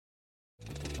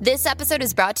This episode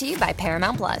is brought to you by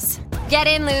Paramount Plus. Get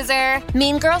in, loser!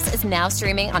 Mean Girls is now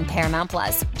streaming on Paramount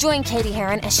Plus. Join Katie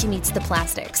Heron as she meets the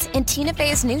plastics in Tina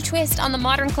Fey's new twist on the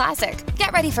modern classic.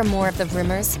 Get ready for more of the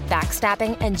rumors,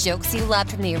 backstabbing, and jokes you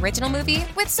loved from the original movie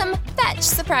with some fetch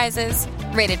surprises.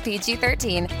 Rated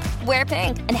PG-13. Wear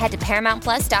pink and head to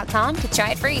ParamountPlus.com to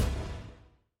try it free.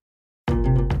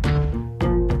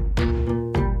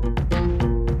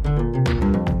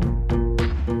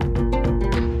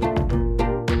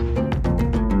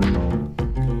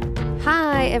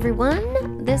 Hi,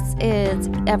 everyone. This is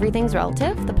Everything's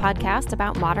Relative, the podcast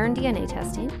about modern DNA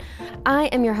testing. I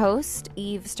am your host,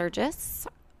 Eve Sturgis,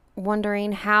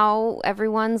 wondering how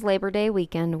everyone's Labor Day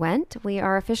weekend went. We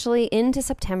are officially into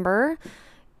September.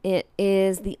 It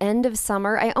is the end of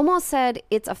summer. I almost said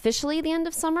it's officially the end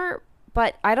of summer,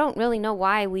 but I don't really know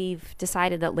why we've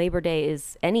decided that Labor Day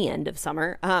is any end of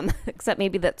summer, except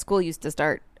maybe that school used to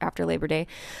start after Labor Day.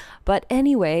 But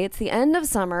anyway, it's the end of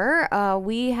summer.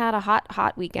 We had a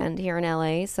hot weekend here in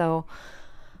LA, so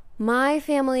my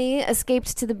family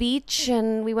escaped to the beach,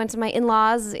 and we went to my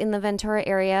in-laws in the Ventura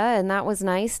area, and that was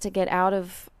nice to get out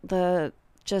of the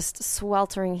just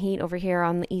sweltering heat over here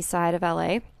on the east side of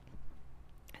LA.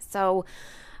 So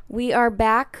we are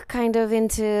back kind of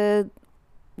into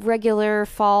regular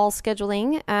fall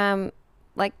scheduling.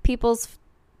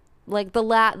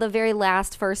 The very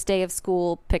last first day of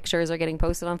school pictures are getting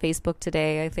posted on Facebook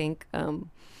today, I think.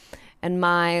 And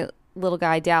my little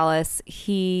guy Dallas,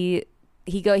 he's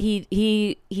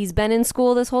been in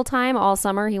school this whole time, all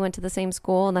summer. He went to the same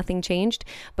school, nothing changed.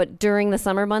 But during the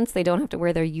summer months, they don't have to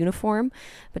wear their uniform.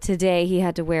 But today he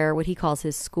had to wear what he calls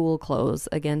his school clothes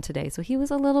again today. So he was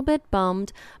a little bit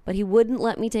bummed, but he wouldn't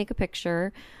let me take a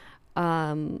picture.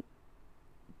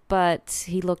 But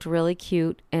he looked really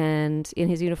cute, and in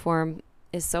his uniform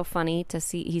is so funny to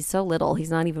see. He's so little.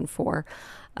 He's not even 4.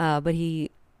 But he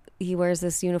wears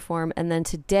this uniform. And then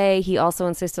today he also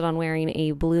insisted on wearing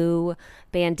a blue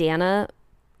bandana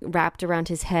wrapped around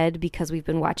his head because we've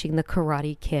been watching The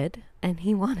Karate Kid, and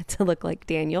he wanted to look like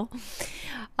Daniel.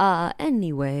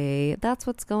 Anyway, that's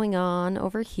what's going on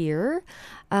over here.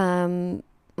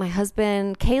 My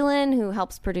husband, Kalen, who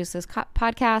helps produce this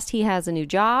podcast, he has a new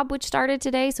job, which started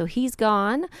today, so he's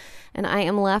gone. And I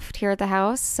am left here at the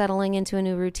house, settling into a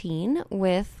new routine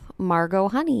with Margot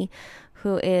Honey,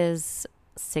 who is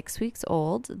 6 weeks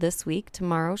old this week.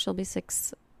 Tomorrow she'll be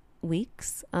 6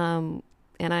 weeks. And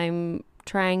I'm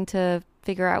trying to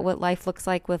figure out what life looks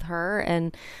like with her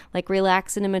and like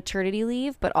relax into maternity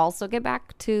leave, but also get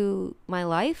back to my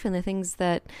life and the things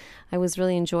that I was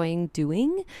really enjoying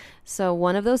doing. So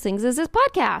one of those things is this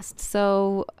podcast.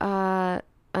 So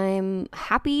I'm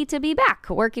happy to be back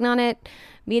working on it,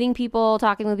 meeting people,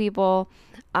 talking with people.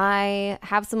 I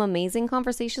have some amazing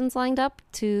conversations lined up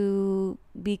to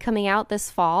be coming out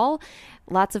this fall.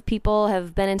 Lots of people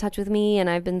have been in touch with me, and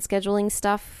I've been scheduling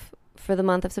stuff for the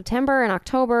month of September and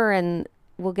October, and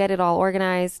we'll get it all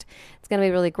organized. It's going to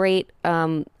be really great.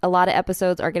 A lot of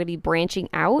episodes are going to be branching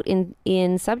out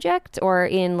in subject or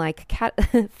in like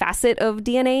facet of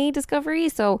DNA discovery.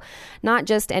 So not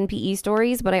just NPE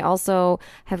stories, but I also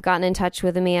have gotten in touch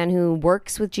with a man who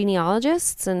works with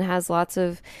genealogists and has lots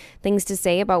of things to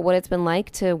say about what it's been like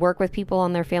to work with people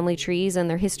on their family trees and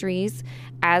their histories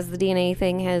as the DNA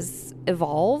thing has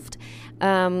evolved.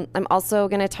 I'm also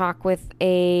going to talk with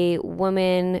a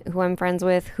woman who I'm friends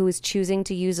with who is choosing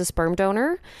to use a sperm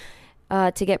donor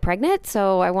to get pregnant.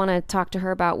 So I want to talk to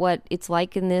her about what it's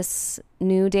like in this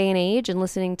new day and age, and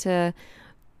listening to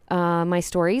my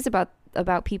stories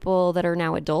about people that are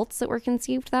now adults that were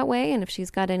conceived that way, and if she's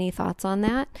got any thoughts on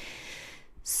that.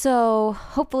 So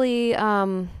hopefully those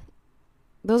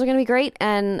are going to be great,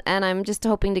 and I'm just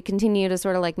hoping to continue to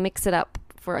sort of like mix it up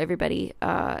for everybody,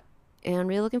 and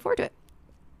really looking forward to it.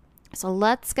 So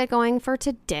let's get going for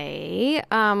today.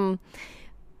 So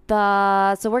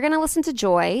we're going to listen to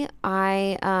Joy.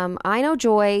 I know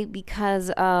Joy because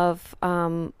of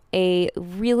a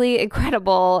really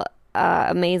incredible,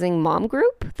 amazing mom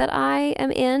group that I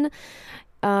am in.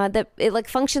 That it like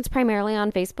functions primarily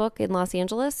on Facebook in Los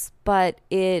Angeles, but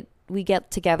we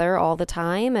get together all the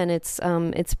time, and it's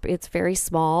very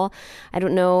small. I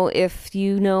don't know if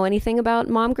you know anything about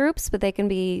mom groups, but they can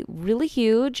be really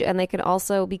huge, and they can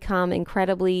also become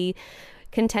incredibly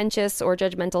contentious or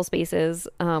judgmental spaces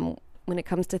when it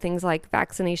comes to things like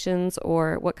vaccinations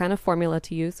or what kind of formula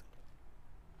to use.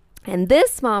 And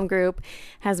this mom group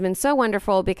has been so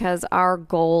wonderful because our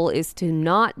goal is to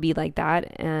not be like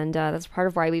that, and that's part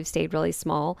of why we've stayed really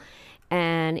small.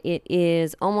 and it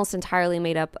is almost entirely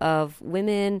made up of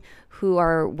women who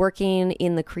are working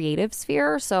in the creative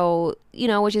sphere. So,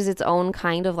 which is its own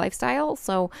kind of lifestyle.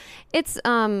 So it's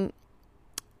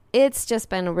just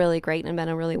been really great and been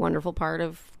a really wonderful part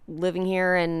of living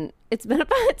here. And I sort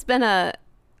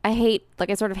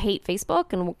of hate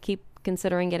Facebook and will keep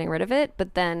considering getting rid of it.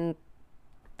 But then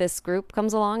this group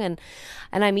comes along and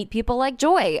I meet people like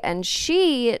Joy, and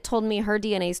she told me her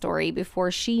DNA story before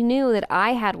she knew that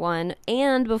I had one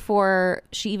and before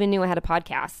she even knew I had a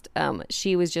podcast.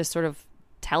 She was just sort of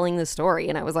telling the story,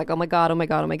 and I was like, oh my God, oh my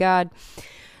God, oh my God.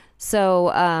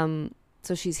 So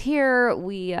she's here.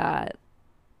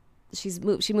 She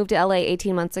moved to LA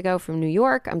 18 months ago from New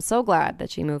York. I'm so glad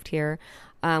that she moved here.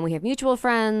 We have mutual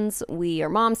friends. We are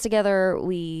moms together.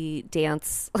 We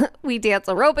dance. We dance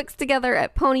aerobics together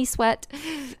at Pony Sweat.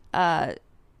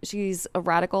 She's a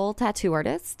radical tattoo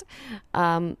artist.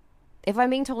 If I'm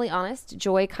being totally honest,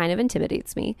 Joy kind of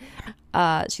intimidates me.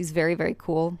 She's very, very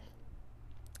cool.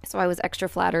 So I was extra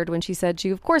flattered when she said she,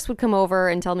 of course, would come over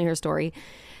and tell me her story.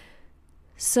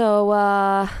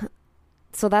 So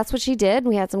that's what she did.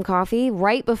 We had some coffee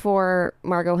right before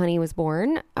Margot Honey was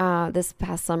born this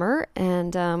past summer,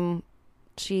 and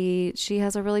she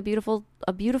has a really beautiful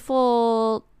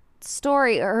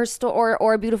story,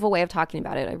 or a beautiful way of talking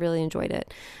about it. I really enjoyed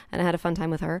it, and I had a fun time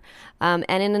with her. And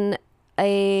in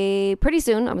pretty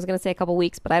soon, I was going to say a couple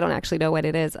weeks, but I don't actually know what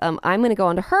it is. I'm going to go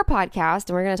onto her podcast,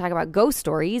 and we're going to talk about ghost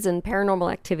stories and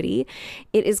paranormal activity.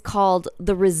 It is called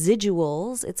The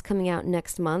Residuals. It's coming out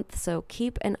next month, so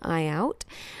keep an eye out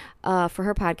for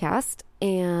her podcast.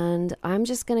 And I'm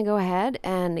just going to go ahead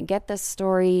and get this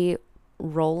story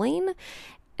rolling.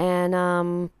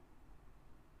 And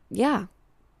yeah,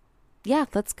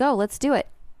 let's go. Let's do it.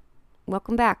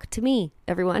 Welcome back to me,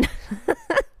 everyone.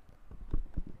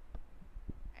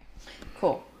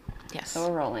 Cool. Yes. So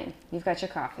we're rolling. You've got your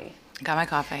coffee. Got my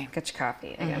coffee. Got your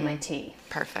coffee. I got my tea.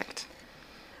 Perfect.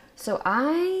 So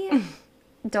I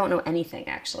don't know anything,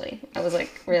 actually. I was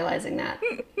like realizing that.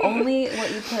 Only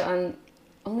what you put on.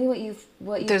 Only what you.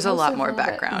 There's a lot more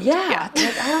background. Yeah.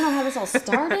 Like, I don't know how this all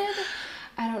started.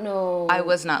 I don't know. I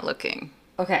was not looking.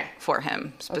 Okay. For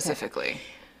him specifically.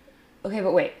 Okay,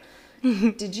 but wait.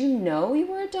 Did you know you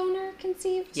were a donor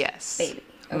conceived? Yes. Baby.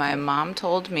 Okay. My mom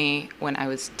told me when I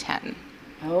was 10.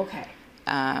 Okay.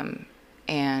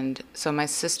 And so my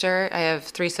sister, I have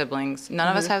 3 siblings. None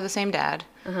of us have the same dad.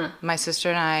 My sister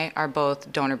and I are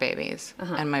both donor babies.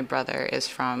 And my brother is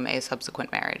from a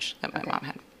subsequent marriage that my mom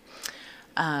had.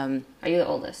 Are you the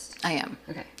oldest? I am.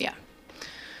 Okay. Yeah.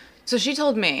 So she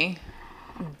told me,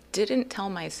 didn't tell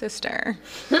my sister.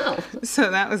 No. So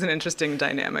that was an interesting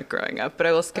dynamic growing up, but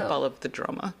I will skip all of the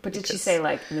drama. But did she say,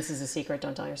 like, this is a secret,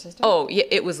 don't tell your sister? Oh, yeah,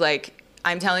 it was like,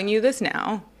 I'm telling you this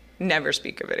now, never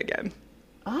speak of it again.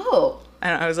 Oh.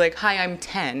 And I was like, hi, I'm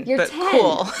 10, You're but 10.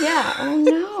 cool. Yeah, oh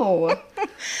no. Oh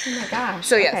my gosh.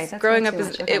 So yes, okay, that's growing not up, too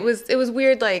much. Okay. it was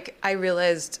weird, like, I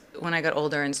realized when I got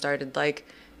older and started, like,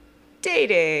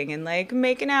 dating and, like,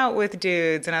 making out with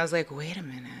dudes, and I was like, wait a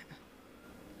minute.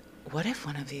 What if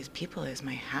one of these people is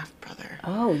my half-brother?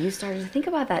 Oh, you started to think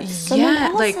about that. Someone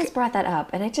else has brought that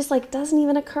up, and it just, like, doesn't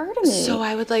even occur to me. So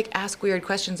I would, like, ask weird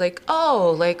questions like,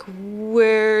 oh, like,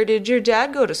 where did your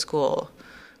dad go to school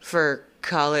for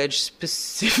college,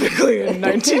 specifically in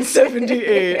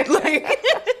 1978? Like,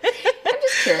 I'm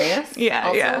just curious. Yeah,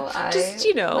 also, yeah. Just,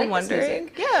 like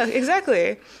wondering. Yeah,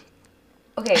 exactly.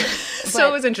 Okay. So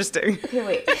it was interesting. Okay,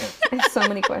 wait. I have so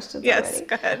many questions yes, already.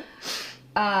 Go ahead.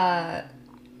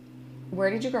 Where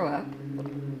did you grow up?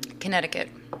 Connecticut.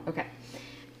 Okay.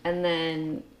 And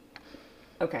then,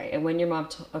 okay. And when your mom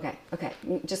okay.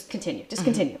 Just continue. Just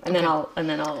continue. And then I'll, I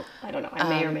don't know. I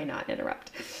may or may not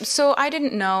interrupt. So I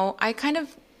didn't know. I kind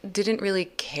of didn't really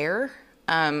care.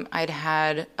 I'd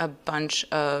had a bunch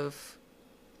of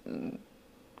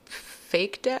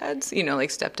fake dads, like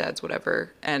stepdads,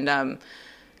 whatever. And,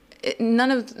 none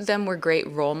of them were great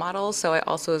role models, so I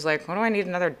also was like, what do I need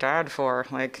another dad for?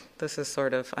 Like, this is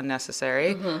sort of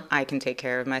unnecessary. I can take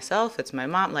care of myself. It's my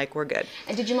mom. Like, we're good.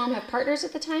 And did your mom have partners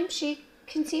at the time she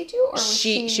conceived you? Or was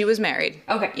she was married.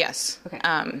 Okay. Yes. Okay.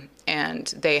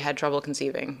 And they had trouble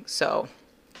conceiving, so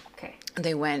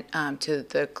they went to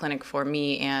the clinic for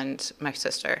me and my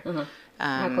sister.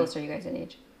 How close are you guys in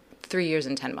age? 3 years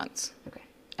and 10 months. Okay.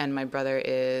 And my brother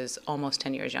is almost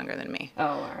 10 years younger than me. Oh,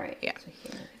 all right. Yeah. So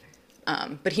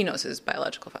but he knows his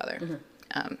biological father.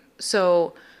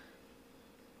 So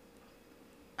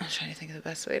I'm trying to think of the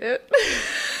best way to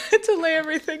to lay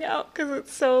everything out because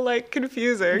it's so like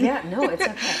confusing. Yeah, no, it's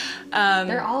okay.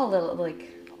 They're all a little like.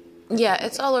 Yeah,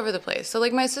 it's all over the place. So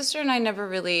like my sister and I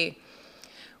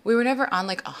we were never on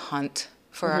like a hunt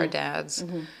for our dads.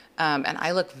 And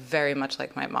I look very much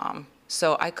like my mom.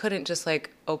 So I couldn't just like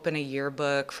open a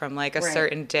yearbook from like a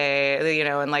certain day, you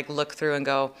know, and like look through and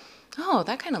go, oh,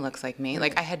 that kind of looks like me.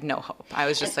 Like I had no hope. I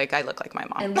was just like, I look like my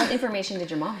mom. And what information did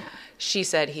your mom have? She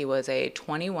said he was a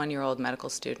 21-year-old medical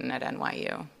student at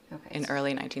NYU in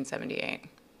early 1978.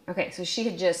 Okay, so she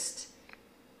had just,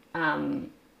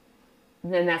 then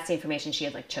that's the information she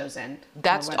had like chosen.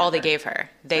 That's all they gave her.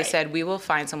 They said, we will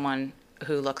find someone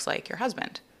who looks like your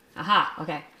husband. Aha,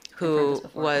 okay. Who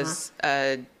was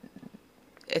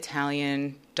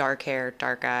Italian, dark hair,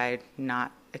 dark eyed,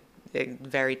 not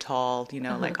very tall, you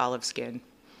know, like olive skin.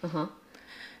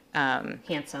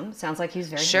 Handsome. Sounds like he's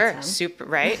very Sure, handsome. super,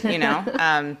 right? You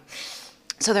know.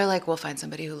 So they're like, we'll find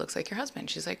somebody who looks like your husband.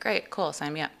 She's like, great, cool,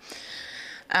 sign me up.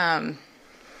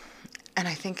 And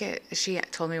I think she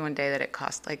told me one day that it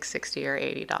cost like $60 or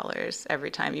 $80 every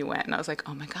time you went. And I was like,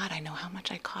 oh my God, I know how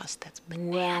much I cost. That's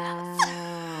bananas.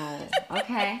 Wow.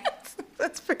 Okay.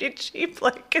 That's pretty cheap,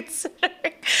 like considering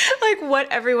like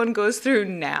what everyone goes through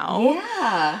now.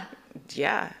 Yeah.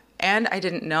 Yeah. And I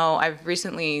didn't know. I've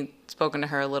recently spoken to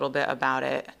her a little bit about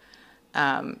it.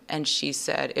 And she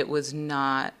said it was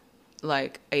not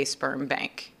like a sperm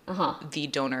bank. The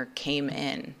donor came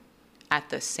in at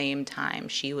the same time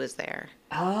she was there.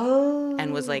 Oh.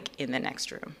 And was like in the next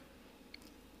room.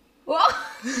 Well,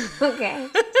 okay.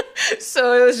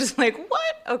 So it was just like,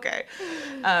 what? Okay.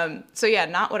 So yeah,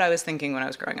 not what I was thinking when I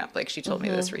was growing up. Like she told me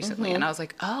this recently and I was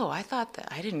like, oh, I thought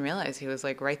that, I didn't realize he was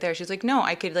like right there. She's like, no,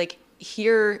 I could like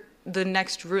hear the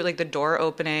next room, like the door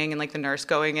opening and like the nurse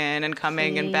going in and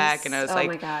coming and back. And I was like,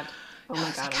 oh my God. Oh my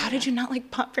God. Like, how did you not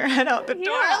like pop your head out the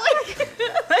door?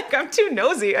 Like I'm too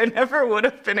nosy. I never would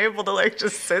have been able to like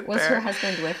just sit there. Was her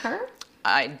husband with her?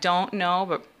 I don't know,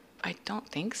 but I don't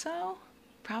think so.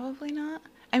 Probably not.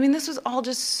 I mean, this was all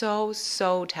just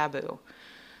so taboo.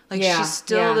 Like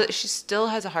she still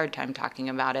has a hard time talking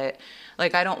about it.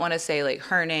 Like I don't want to say like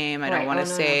her name. I don't want to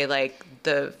say like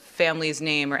the family's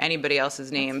name or anybody else's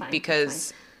name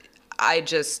because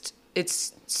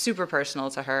it's super personal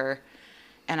to her.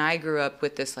 And I grew up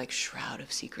with this like shroud of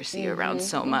secrecy around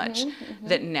so much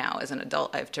that now as an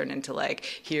adult I've turned into like,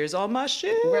 here's all my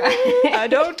shit. Right. I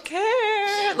don't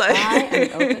care. Like I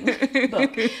am open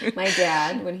book. My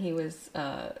dad, when he was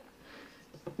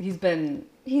he's been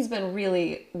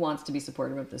really wants to be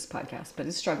supportive of this podcast, but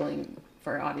is struggling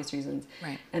for obvious reasons.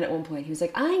 Right. And at one point he was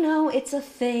like, I know it's a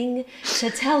thing to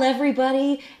tell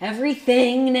everybody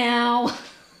everything now.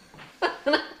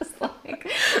 And I was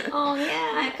like, oh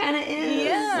yeah, it kind of is.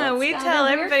 Yeah, That's we tell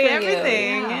everybody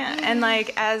everything. Yeah. And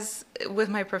like as with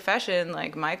my profession,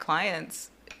 like my clients,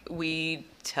 we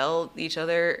tell each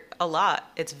other a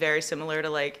lot. It's very similar to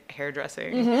like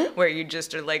hairdressing, where you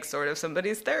just are like sort of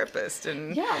somebody's therapist.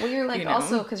 And yeah, well, you're like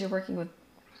also because you're working with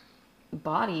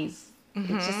bodies.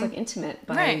 It's just like intimate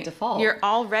by default. You're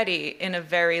already in a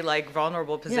very like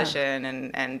vulnerable position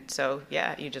and so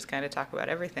yeah, you just kind of talk about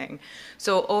everything.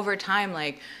 So over time,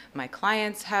 like my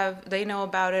clients they know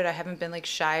about it. I haven't been like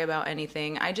shy about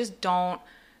anything. I just don't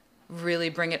really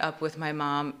bring it up with my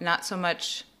mom. Not so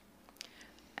much,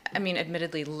 I mean,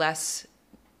 admittedly less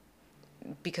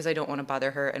because I don't want to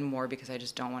bother her and more because I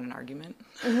just don't want an argument.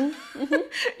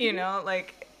 You know,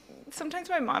 like sometimes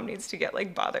my mom needs to get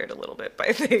like bothered a little bit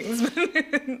by things,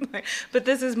 but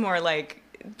this is more like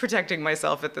protecting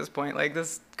myself at this point. Like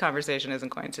this conversation isn't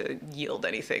going to yield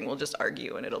anything. We'll just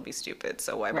argue and it'll be stupid.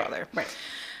 So why bother?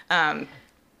 Right.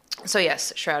 So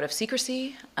yes, shroud of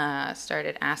secrecy.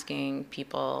 Started asking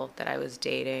people that I was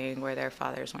dating where their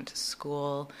fathers went to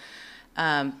school.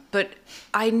 But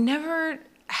I never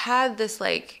had this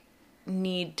like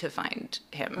need to find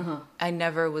him. I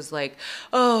never was like,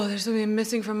 oh, there's something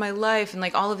missing from my life and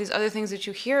like all of these other things that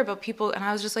you hear about people. And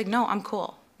I was just like, no, I'm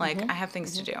cool. Like I have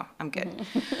things to do. I'm good.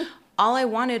 All I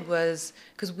wanted was,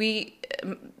 because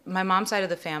my mom's side of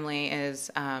the family is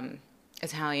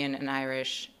Italian and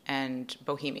Irish and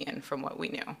Bohemian from what we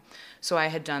knew. So I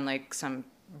had done like some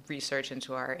research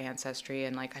into our ancestry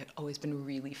and like I'd always been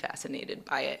really fascinated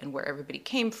by it and where everybody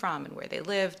came from and where they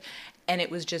lived. And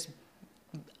it was just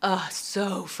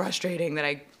so frustrating that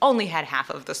I only had half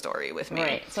of the story with me.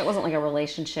 Right. So it wasn't like a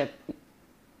relationship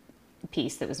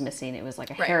piece that was missing. It was like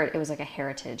it was like a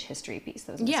heritage history piece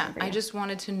that was missing. Yeah, I just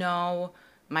wanted to know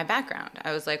my background.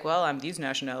 I was like, well, I'm these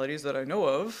nationalities that I know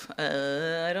of.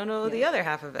 I don't know the other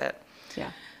half of it.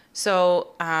 Yeah.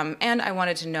 So, and I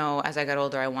wanted to know as I got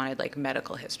older, I wanted like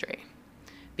medical history.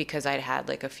 Because I'd had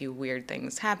like a few weird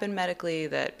things happen medically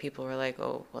that people were like,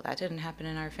 oh, well, that didn't happen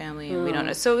in our family. And we don't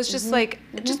know. So it was just like,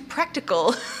 just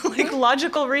practical, like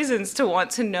logical reasons to want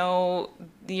to know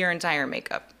your entire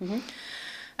makeup.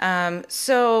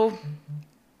 So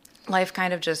life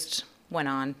kind of just went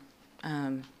on.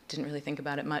 Didn't really think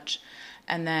about it much.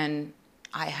 And then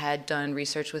I had done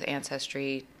research with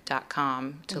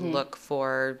Ancestry.com to look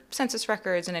for census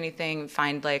records and anything,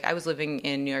 find I was living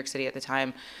in New York City at the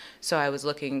time, so I was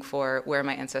looking for where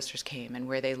my ancestors came and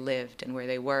where they lived and where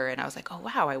they were, and I was like, oh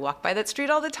wow, I walk by that street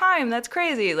all the time, that's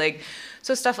crazy,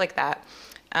 so stuff like that.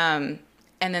 And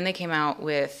then they came out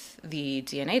with the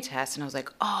DNA test, and I was like,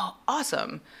 oh,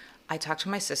 awesome. I talked to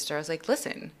my sister, I was like,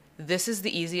 listen, this is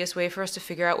the easiest way for us to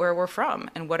figure out where we're from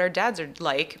and what our dads are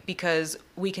like, because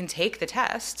we can take the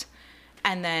test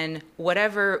and then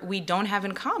whatever we don't have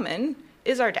in common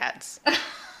is our dad's.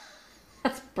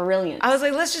 That's brilliant. I was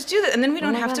like, let's just do that. And then we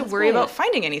don't have to worry about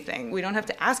finding anything. We don't have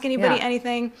to ask anybody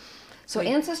anything. So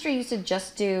Ancestry used to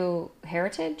just do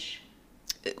heritage?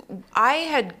 I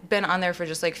had been on there for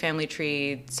just family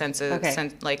tree census,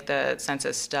 the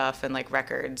census stuff and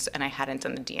records, and I hadn't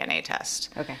done the DNA test.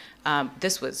 Okay.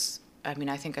 This was, I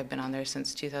think I've been on there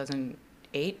since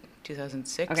 2008,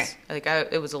 2006. Okay.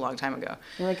 It was a long time ago.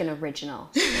 You're like an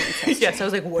original. Yes, I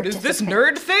was like, what is this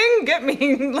nerd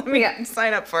thing? Let me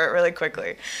sign up for it really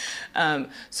quickly.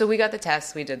 So we got the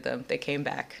tests, we did them, they came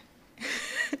back.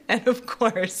 And of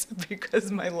course, because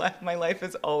my life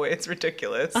is always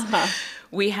ridiculous,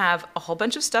 we have a whole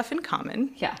bunch of stuff in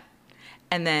common. Yeah.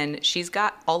 And then she's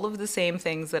got all of the same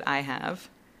things that I have,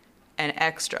 and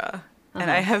extra.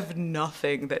 And I have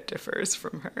nothing that differs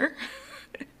from her.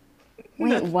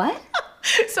 Wait, what?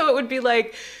 So it would be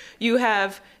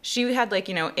she had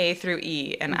A through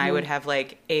E, and I would have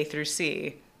A through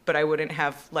C. But I wouldn't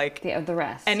have the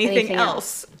rest. Anything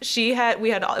else. It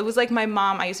was like my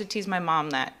mom. I used to tease my mom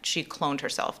that she cloned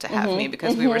herself to have me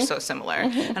because we were so similar.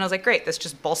 And I was like, great, this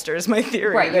just bolsters my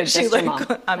theory. Right, you're just your mom.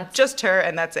 I'm just her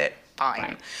and that's it.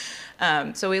 Fine.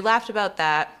 So we laughed about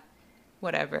that.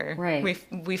 Whatever. Right.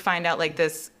 We find out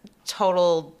this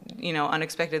total,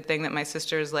 unexpected thing that my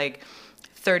sister's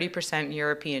 30%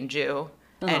 European Jew.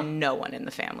 And no one in the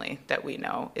family that we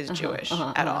know is Jewish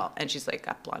at all. And she's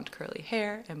got blonde curly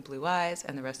hair and blue eyes,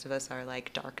 and the rest of us are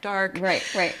dark.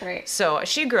 Right. So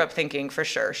she grew up thinking for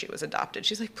sure she was adopted.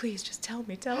 She's like, please just tell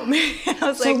me. And I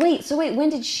was so wait, when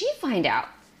did she find out?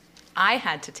 I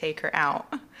had to take her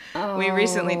out. Oh. We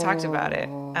recently talked about it.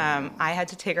 I had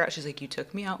to take her out. She's like, you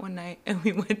took me out one night and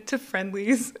we went to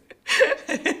Friendly's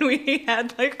and we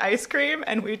had ice cream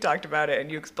and we talked about it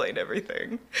and you explained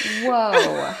everything.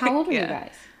 Whoa. How old were you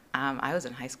guys? I was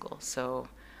in high school. So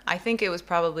I think it was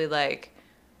probably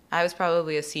I was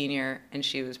probably a senior and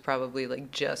she was probably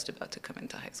just about to come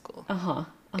into high school.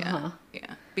 Yeah.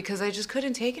 Because I just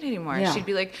couldn't take it anymore. Yeah. She'd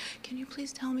be like, can you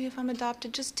please tell me if I'm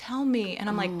adopted? Just tell me. And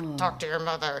I'm like, talk to your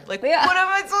mother. What am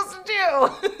I supposed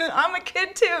to do? I'm a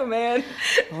kid too, man.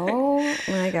 Oh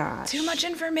my gosh. Too much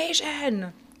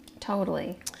information.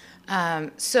 Totally.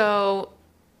 So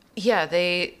yeah,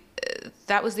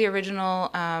 that was the original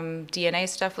DNA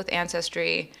stuff with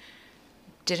Ancestry.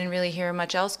 Didn't really hear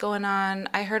much else going on.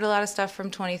 I heard a lot of stuff from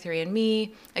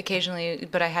 23andMe occasionally,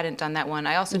 but I hadn't done that one.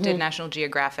 I also did National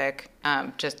Geographic,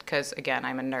 just because, again,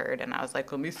 I'm a nerd, and I was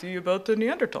like, let me see about the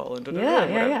Neanderthal. And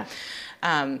Yeah.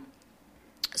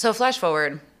 So flash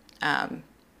forward,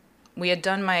 we had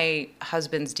done my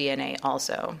husband's DNA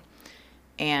also,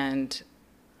 and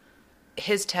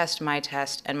his test, my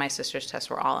test, and my sister's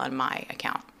test were all on my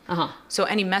account. So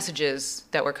any messages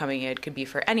that were coming in could be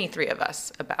for any three of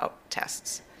us about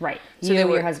tests. Right. So you,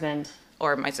 your husband.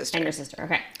 Or my sister. And your sister,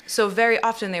 okay. So very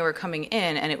often they were coming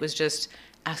in and it was just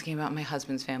asking about my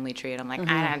husband's family tree. And I'm like,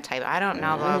 I don't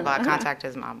know, blah, blah, blah, contact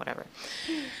his mom, whatever.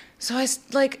 So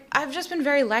I've just been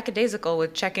very lackadaisical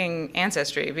with checking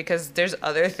Ancestry because there's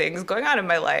other things going on in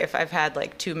my life. I've had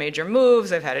 2 major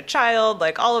moves. I've had a child.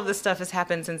 All of this stuff has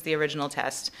happened since the original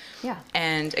test. Yeah.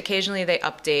 And occasionally they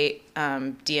update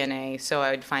DNA. So I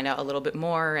would find out a little bit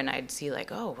more and I'd see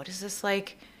oh, what is this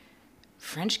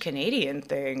French Canadian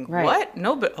thing? Right. What?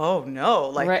 No, but oh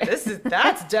no, right.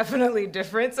 that's definitely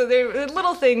different. So they're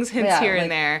little things, hints here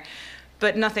and there,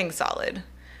 but nothing solid.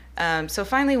 So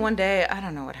finally one day, I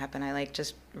don't know what happened. I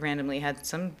just randomly had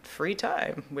some free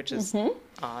time, which is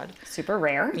odd. Super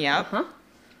rare. Yeah.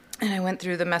 And I went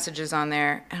through the messages on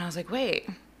there and I was like, wait,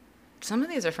 some of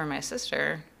these are for my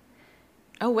sister.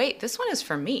 Oh, wait, this one is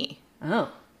for me.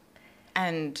 Oh.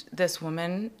 And this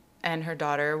woman and her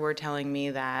daughter were telling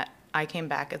me that I came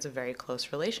back as a very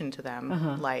close relation to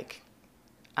them,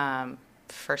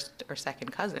 first or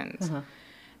second cousins.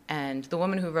 And the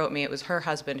woman who wrote me, it was her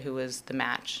husband who was the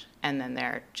match, and then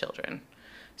their children.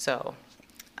 So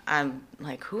I'm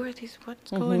like, who are these?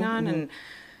 What's going on? And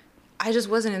I just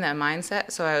wasn't in that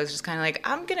mindset. So I was just kind of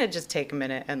I'm going to just take a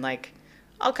minute and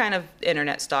I'll kind of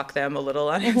internet stalk them a little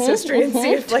on Ancestry and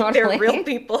see if like they're real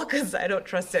people, because I don't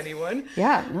trust anyone.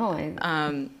 Yeah, no.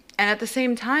 And at the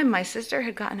same time, my sister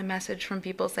had gotten a message from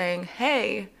people saying,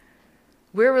 hey,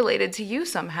 we're related to you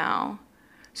somehow.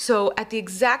 So at the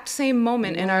exact same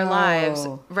moment in our lives,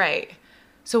 right.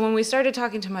 So when we started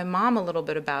talking to my mom a little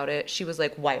bit about it, she was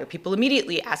like, why are people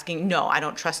immediately asking? No, I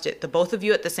don't trust it. The both of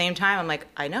you at the same time. I'm like,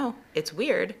 I know, it's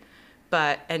weird.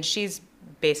 And she's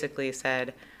basically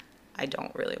said, I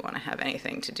don't really want to have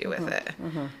anything to do with it,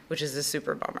 which is a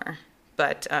super bummer.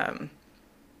 But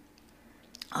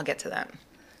I'll get to that.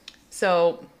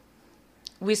 So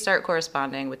we start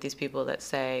corresponding with these people that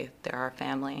say they're our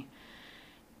family.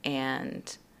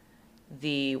 And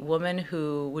the woman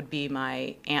who would be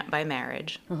my aunt by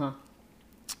marriage,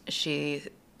 she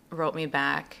wrote me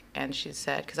back and she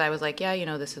said, because I was like, yeah, you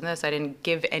know, this and this. I didn't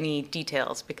give any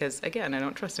details because, again, I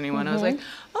don't trust anyone. I was like,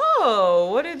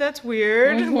 oh, that's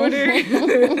weird. What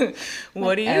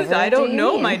do you, I don't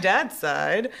know my dad's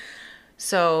side.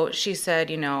 So she said,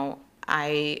 you know,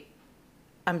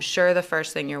 I'm sure the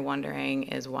first thing you're wondering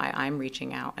is why I'm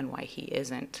reaching out and why he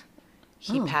isn't.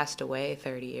 He passed away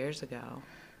 30 years ago.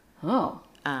 Oh.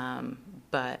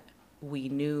 But we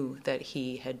knew that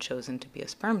he had chosen to be a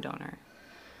sperm donor.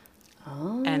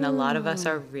 Oh. And a lot of us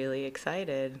are really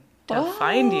excited to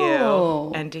find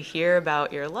you and to hear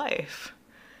about your life.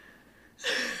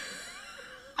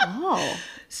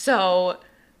 So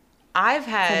I've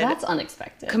had... So that's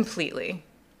unexpected. Completely.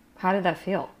 How did that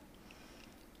feel?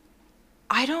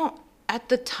 At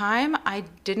the time, I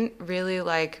didn't really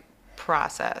like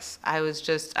process. I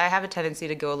have a tendency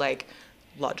to go like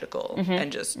logical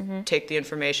and just take the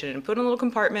information and put in little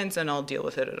compartments and I'll deal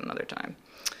with it at another time.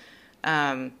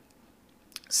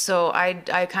 So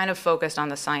I kind of focused on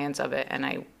the science of it,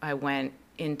 and I went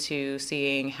into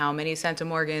seeing how many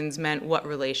centimorgans meant what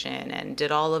relation and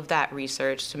did all of that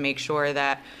research to make sure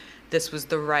that this was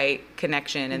the right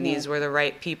connection and these were the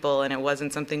right people and it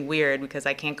wasn't something weird, because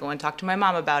I can't go and talk to my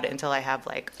mom about it until I have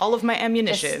like all of my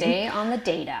ammunition. Just stay on the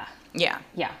data. Yeah.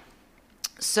 Yeah.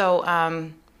 So,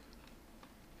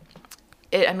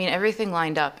 everything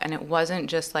lined up, and it wasn't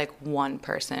just like one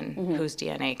person whose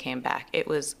DNA came back. It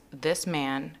was this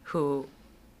man who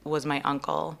was my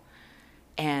uncle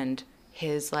and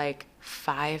his like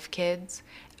 5 kids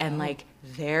and like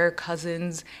their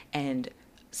cousins and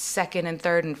second and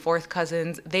third and fourth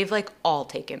cousins. They've like all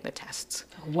taken the tests.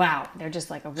 Wow. They're just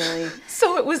like a really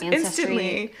so it was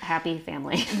instantly happy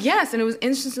family. Yes. And it was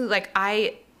instantly like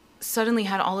I suddenly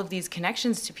had all of these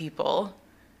connections to people,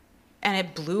 and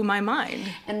it blew my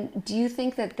mind. And do you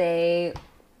think that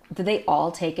did they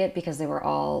all take it because they were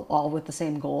all with the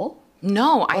same goal?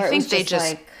 No, I think they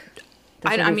just like,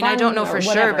 I don't know for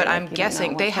sure, but I'm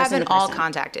guessing they haven't all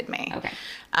contacted me. Okay.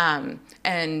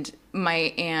 And my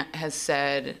aunt has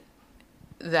said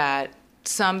that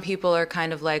some people are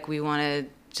kind of like, we want to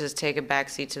just take a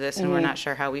backseat to this and we're not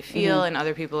sure how we feel, and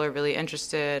other people are really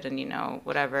interested and, you know,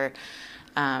 whatever.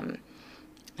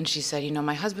 And she said, you know,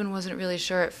 my husband wasn't really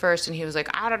sure at first, and he was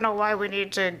like, I don't know why we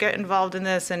need to get involved in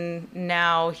this. And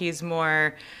now he's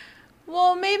more,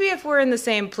 well, maybe if we're in the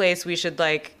same place, we should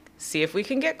like see if we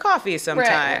can get coffee sometime.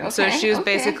 Right. Okay. So she was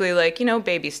basically like, you know,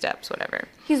 baby steps, whatever.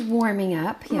 He's warming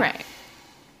up. Yeah. Right.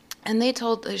 And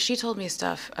she told me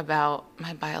stuff about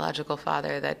my biological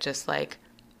father that just like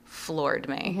floored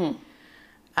me.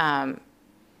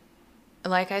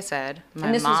 Like I said, my mom.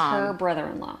 And this was her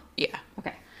brother-in-law. Yeah.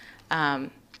 Okay.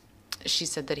 She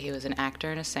said that he was an actor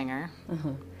and a singer,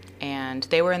 and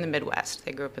they were in the Midwest.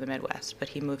 They grew up in the Midwest, but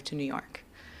he moved to New York,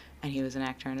 and he was an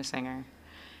actor and a singer,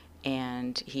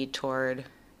 and he toured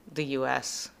the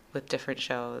U.S. with different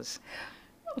shows.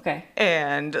 Okay.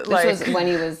 And this was when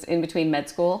he was in between med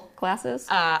school classes?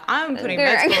 I'm putting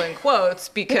med school in quotes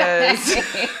because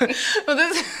well,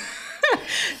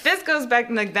 this goes back,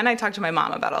 like, then I talked to my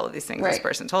mom about all of these things this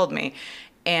person told me,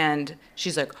 and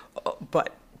she's like, oh,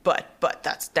 but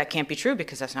that can't be true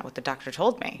because that's not what the doctor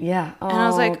told me. Yeah. And I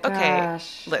was like, okay,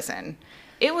 listen,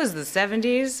 it was the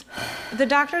 70s. The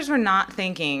doctors were not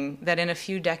thinking that in a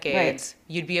few decades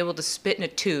you'd be able to spit in a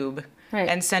tube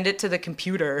and send it to the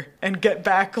computer and get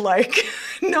back, like,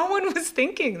 no one was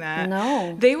thinking that.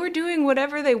 No. They were doing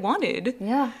whatever they wanted.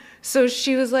 Yeah. So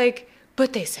she was like,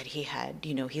 but they said he had,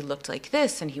 you know, he looked like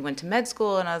this and he went to med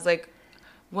school. And I was like,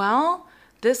 well,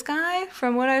 this guy,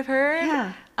 from what I've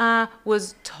heard,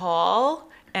 was tall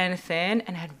and thin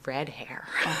and had red hair.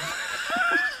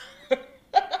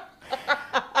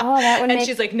 That would and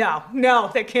she's like, no,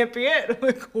 that can't be it. I'm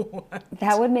like, what?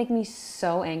 That would make me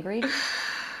so angry.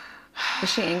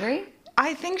 Is she angry?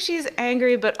 I think she's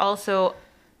angry, but also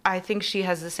I think she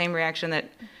has the same reaction that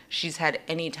she's had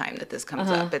any time that this comes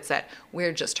up. It's that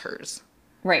we're just hers.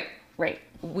 Right.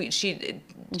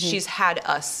 She's had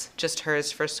us just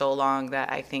hers for so long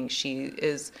that I think she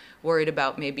is worried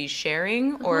about maybe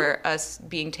sharing or us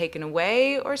being taken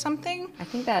away or something. I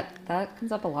think that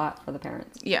comes up a lot for the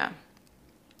parents. Yeah.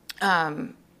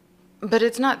 But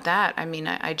it's not that. I mean,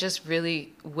 I just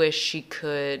really wish she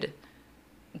could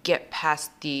get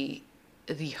past the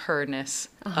herness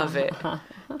of it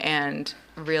and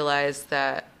realize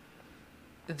that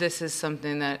this is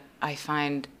something that I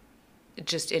find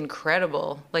just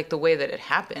incredible. Like, the way that it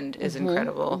happened is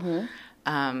incredible.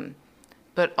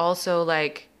 But also,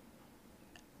 like,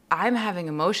 I'm having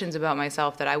emotions about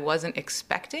myself that I wasn't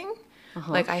expecting.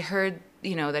 Like, I heard,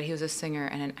 that he was a singer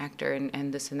and an actor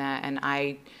and this and that. And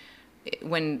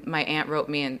when my aunt wrote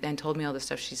me and told me all this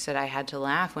stuff, she said, I had to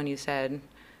laugh when you said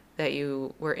that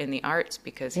you were in the arts,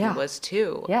 because he was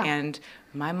too. Yeah. And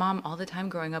my mom all the time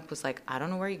growing up was like, I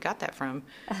don't know where you got that from.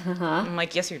 I'm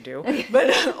like, yes, you do. But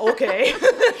okay.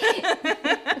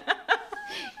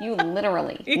 You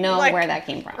literally know where that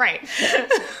came from. Right.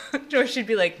 Or she'd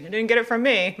be like, you didn't get it from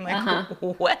me. I'm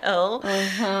like, well.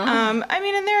 I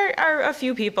mean, and there are a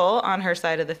few people on her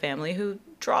side of the family who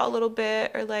draw a little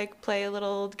bit or like play a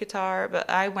little guitar, but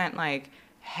I went like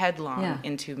headlong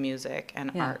into music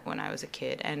and art when I was a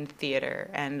kid, and theater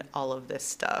and all of this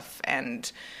stuff. And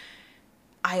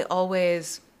I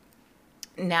always,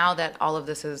 now that all of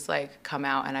this has like come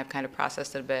out and I've kind of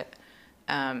processed it a bit,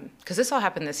 because this all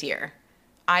happened this year.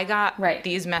 I got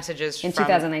these messages in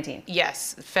 2019.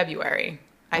 Yes, February.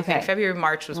 I think February,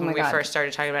 March was when we first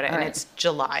started talking about it, and it's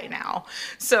July now.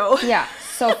 So yeah,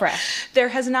 so fresh. There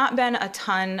has not been a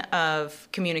ton of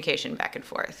communication back and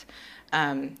forth.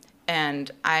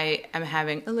 And I am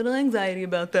having a little anxiety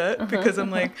about that because I'm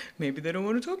like, maybe they don't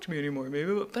want to talk to me anymore.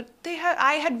 But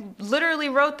I had literally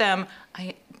wrote them,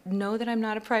 I know that I'm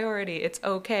not a priority. It's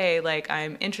okay. Like,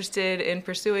 I'm interested in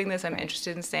pursuing this. I'm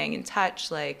interested in staying in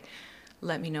touch. Like,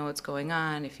 let me know what's going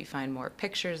on. If you find more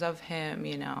pictures of him,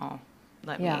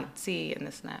 let me see, and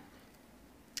this and that.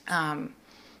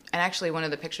 And actually, one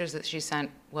of the pictures that she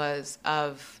sent was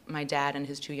of my dad and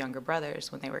his two younger brothers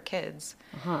when they were kids.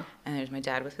 And there's my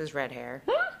dad with his red hair,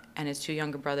 and his two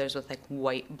younger brothers with like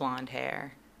white blonde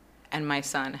hair, and my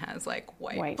son has like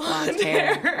white blonde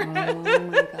hair. Oh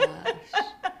my gosh.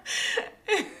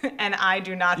 And I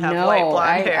do not have white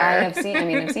blonde hair. I've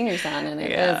seen your son, and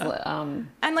it is.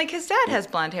 And like, his dad has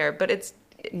blonde hair, but it's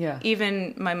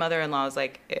even my mother-in-law was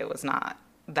like, it was not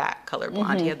that color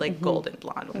blonde. He had like golden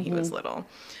blonde when he was little.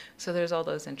 So there's all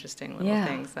those interesting little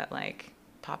things that like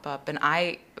pop up. And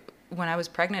when I was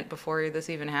pregnant, before this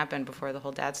even happened, before the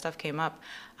whole dad stuff came up,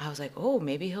 I was like, oh,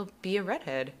 maybe he'll be a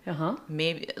redhead.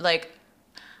 Maybe, like,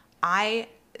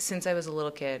 since I was a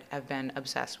little kid, I've been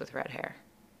obsessed with red hair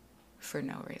for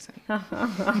no reason.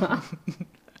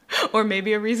 Or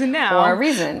maybe a reason now. Or a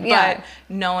reason, yeah. But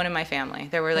no one in my family.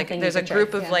 There were like, there's a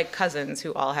group of like cousins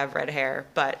who all have red hair,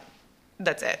 but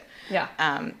that's it. Yeah.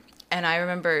 And I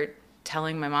remember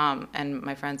telling my mom and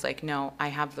my friends, like, no, I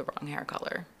have the wrong hair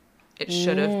color. It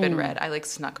should have been red. I like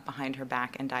snuck behind her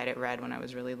back and dyed it red when I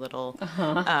was really little.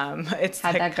 It's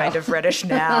like kind of reddish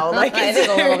now. Like, it's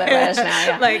a little bit reddish now,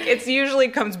 yeah. Like, it's usually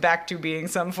comes back to being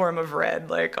some form of red,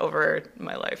 like, over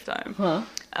my lifetime.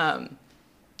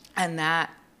 And that,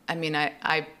 I mean,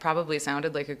 I probably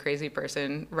sounded like a crazy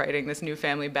person writing this new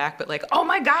family back, but like, oh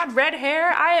my God, red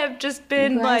hair. I have just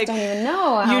been like, don't even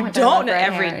know how you much don't, I love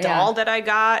red every hair. doll that I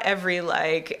got, every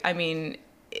like, I mean,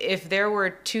 if there were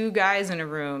two guys in a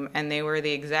room and they were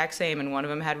the exact same and one of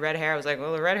them had red hair, I was like,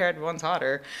 well, the red haired one's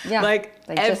hotter. Yeah. Like,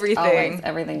 everything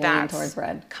leaning that's towards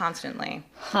red. Constantly.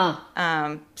 Huh.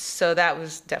 So that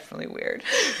was definitely weird.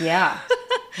 Yeah.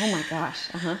 Oh my gosh.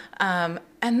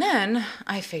 And then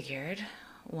I figured,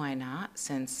 why not?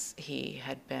 Since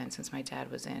my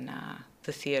dad was in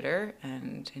the theater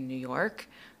and in New York,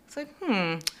 it's like,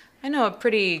 I know a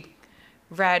pretty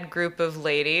rad group of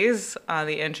ladies on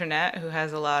the internet who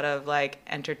has a lot of like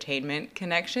entertainment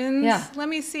connections. Yeah. Let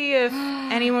me see if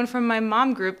anyone from my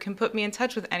mom group can put me in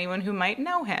touch with anyone who might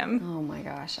know him. Oh my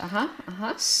gosh.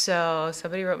 So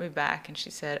somebody wrote me back and she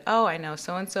said, oh, I know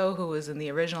so-and-so who was in the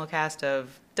original cast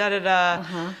of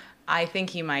da-da-da. I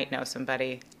think you might know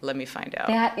somebody. Let me find out.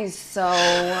 That is so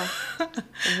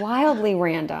wildly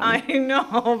random. I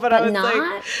know, but I was not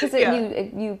like,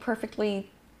 because you perfectly,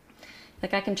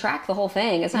 like, I can track the whole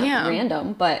thing. It's not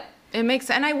random, but it makes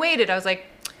sense. And I waited. I was like,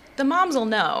 the moms will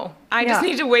know. I just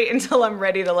need to wait until I'm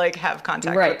ready to like have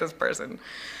contact with this person.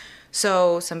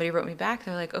 So somebody wrote me back.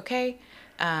 They're like, okay,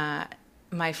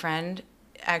 my friend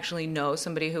actually knows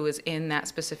somebody who was in that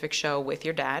specific show with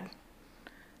your dad.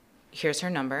 here's her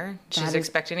number. She's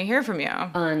expecting to hear from you.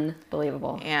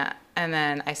 Unbelievable. Yeah. And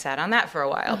then I sat on that for a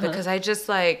while because I just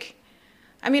like,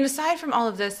 I mean, aside from all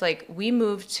of this, like we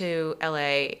moved to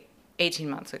LA 18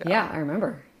 months ago. Yeah, I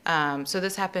remember. So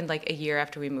this happened like a year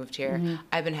after we moved here.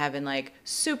 I've been having like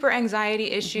super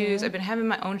anxiety issues. I've been having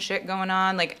my own shit going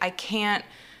on. Like I can't,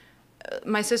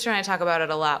 my sister and I talk about it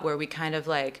a lot where we kind of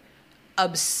like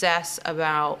obsess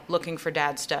about looking for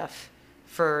dad stuff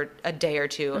for a day or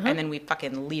two and then we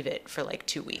fucking leave it for like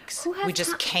 2 weeks. We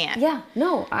just can't. Yeah,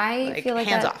 no, I like, feel like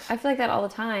hands that. off. I feel like that all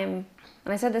the time.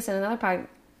 And I said this in another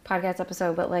podcast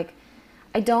episode, but like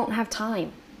I don't have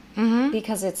time.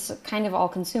 Because it's kind of all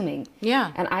consuming.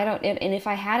 Yeah. And I don't, and if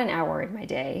I had an hour in my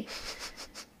day,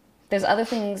 there's other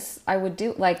things I would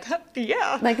do, like,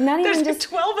 Yeah. like not There's even just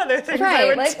 12 other things right, I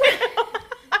would like,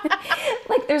 do.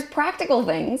 like there's practical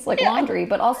things like laundry,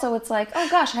 but also it's like, oh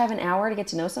gosh, I have an hour to get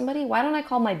to know somebody. Why don't I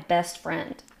call my best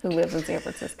friend who lives in San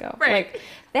Francisco? Right. Like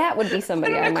that would be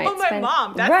somebody I might call my spend.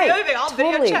 mom. That's right, the other thing. I'll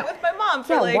video chat with my mom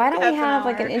for like why don't half we an have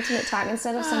like hour. an intimate talk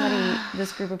instead of somebody,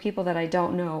 this group of people that I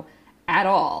don't know at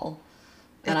all.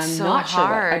 And It's I'm so not sure.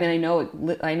 hard. I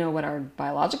mean, I know what our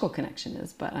biological connection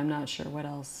is, but I'm not sure what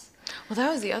else Well, that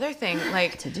was the other thing.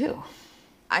 Like, to do.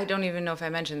 I don't even know if I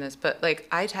mentioned this, but like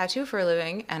I tattoo for a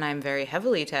living and I'm very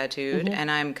heavily tattooed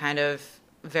and I'm kind of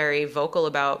very vocal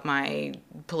about my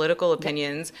political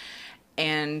opinions.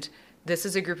 And this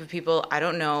is a group of people I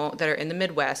don't know that are in the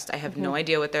Midwest. I have no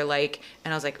idea what they're like.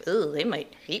 And I was like, ooh, they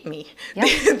might hate me.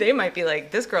 Yeah. They might be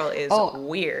like, this girl is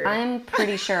weird. I'm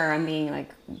pretty sure I'm being like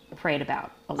prayed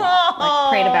about a lot. Like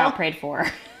prayed about, prayed for.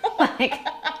 Like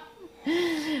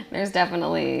there's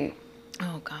definitely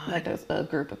like a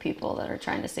group of people that are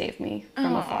trying to save me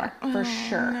from afar, for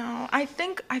sure. No, I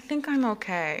think I'm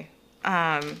okay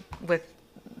with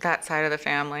that side of the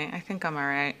family. I think I'm all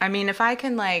right. I mean, if I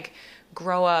can like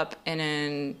grow up in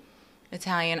an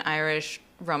Italian, Irish,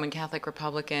 Roman Catholic,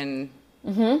 Republican,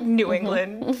 New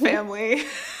England family,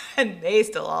 and they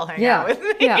still all hang out with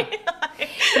me. Yeah,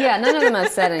 yeah. None of them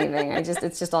have said anything.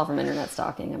 It's just all from internet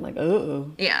stalking. I'm like,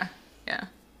 oh. Yeah,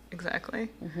 exactly.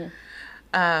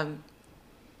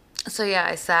 So yeah,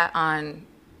 I sat on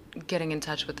getting in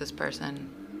touch with this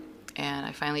person. And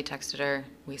I finally texted her.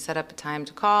 We set up a time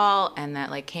to call, and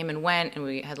that like came and went, and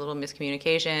we had a little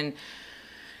miscommunication.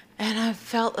 And I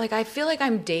feel like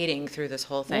I'm dating through this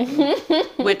whole thing,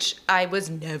 which I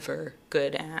was never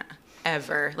good at,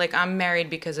 ever. Like I'm married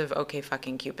because of OK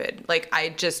fucking Cupid. Like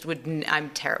I'm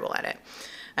terrible at it.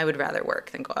 I would rather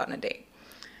work than go out on a date.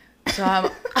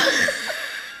 So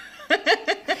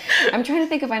I'm trying to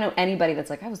think if I know anybody that's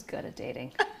like, I was good at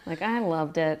dating. Like I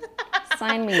loved it.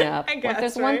 Sign me up. I guess, If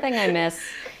there's one thing I miss,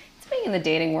 it's being in the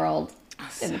dating world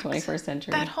in the 21st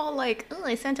century. that whole like, oh,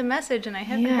 I sent a message and I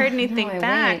haven't heard anything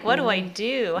back. wait, What do I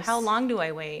do? How long do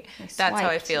I wait? That's how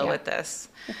I swiped, feel yeah. with this.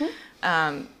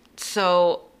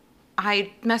 So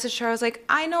I messaged her. I was like,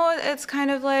 I know it's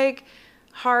kind of like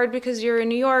hard because you're in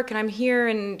New York and I'm here,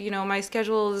 and you know my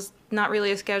schedule is not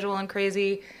really a schedule and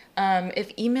crazy.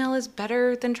 If email is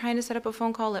better than trying to set up a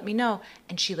phone call, let me know.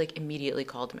 And she like immediately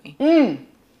called me.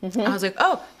 I was like,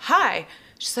 oh, hi.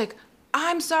 She's like,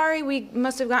 I'm sorry, we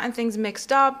must have gotten things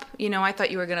mixed up. You know, I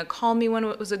thought you were going to call me when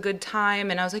it was a good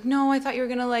time. And I was like, no, I thought you were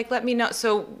going to like let me know.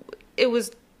 So it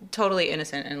was totally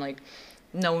innocent and like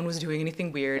no one was doing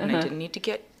anything weird. And I didn't need to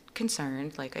get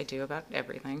concerned like I do about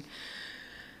everything.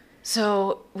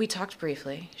 So we talked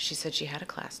briefly. She said she had a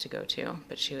class to go to,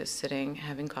 but she was sitting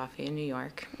having coffee in New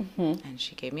York. And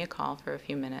she gave me a call for a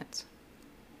few minutes.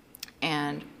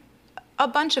 And a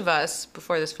bunch of us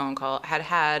before this phone call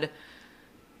had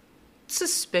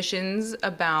suspicions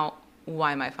about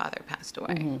why my father passed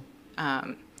away.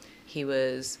 He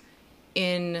was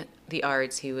in the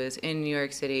arts. He was in New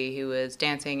York City. He was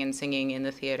dancing and singing in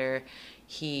the theater.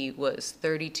 He was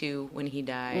 32 when he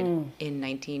died in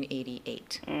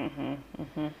 1988.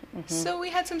 So we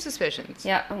had some suspicions.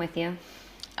 Yeah, I'm with you.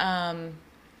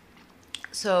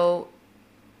 So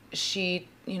she,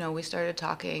 you know, we started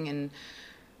talking, and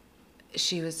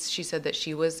she said that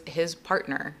she was his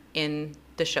partner in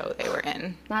the show they were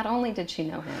in. Not only did she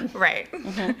know him. Right.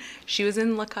 She was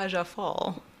in La Cage aux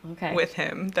Folles with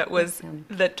him. That was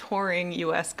the touring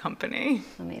U.S. company.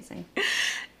 Amazing.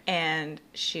 And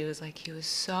she was like, he was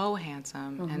so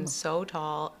handsome and so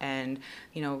tall and,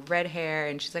 you know, red hair.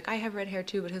 And she's like, I have red hair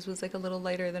too, but his was like a little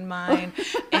lighter than mine.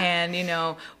 And, you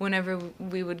know, whenever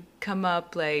we would come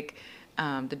up, like,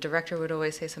 the director would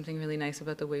always say something really nice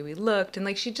about the way we looked. And,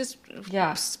 like, she just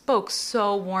spoke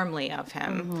so warmly of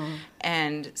him.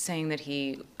 And saying that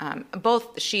he,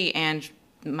 both she and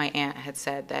my aunt had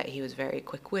said that he was very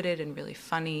quick-witted and really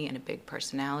funny and a big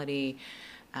personality.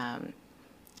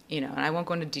 you know, and I won't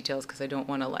go into details because I don't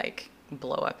want to like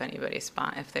blow up anybody's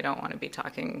spot if they don't want to be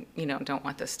talking, you know, don't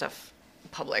want this stuff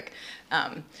public.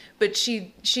 But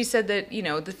she said that, you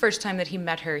know, the first time that he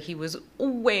met her, he was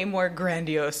way more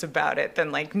grandiose about it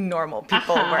than like normal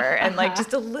people were, and like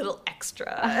just a little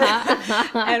extra.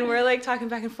 And we're like talking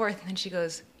back and forth, and then she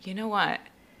goes, you know what?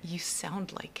 You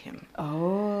sound like him.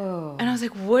 Oh. And I was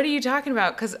like, what are you talking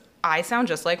about? Because I sound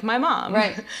just like my mom.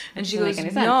 Right. And she goes,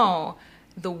 no,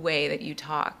 the way that you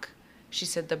talk. She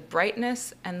said the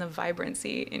brightness and the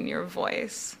vibrancy in your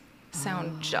voice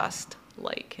sound just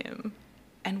like him.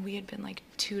 And we had been like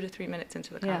 2 to 3 minutes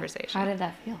into the conversation. How did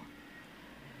that feel?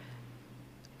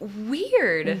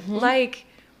 Weird. Like,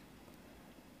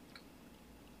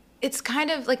 it's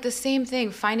kind of like the same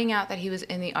thing, finding out that he was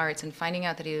in the arts and finding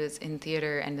out that he was in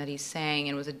theater and that he sang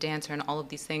and was a dancer and all of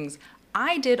these things.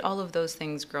 I did all of those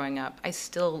things growing up. I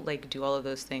still like do all of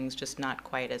those things, just not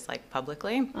quite as like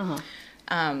publicly.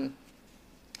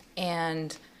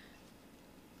 And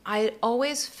I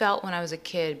always felt when I was a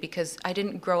kid, because I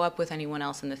didn't grow up with anyone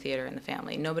else in the theater in the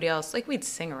family. Nobody else, like we'd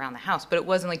sing around the house, but it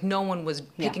wasn't like no one was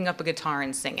picking up a guitar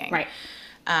and singing. Right.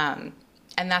 And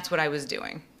that's what I was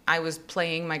doing. I was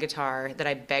playing my guitar that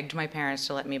I begged my parents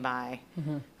to let me buy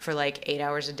for like 8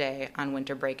 hours a day on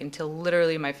winter break until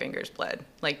literally my fingers bled,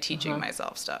 like teaching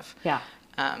myself stuff. Yeah.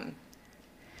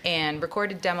 And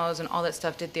recorded demos and all that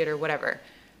stuff, did theater, whatever.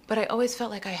 But I always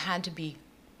felt like I had to be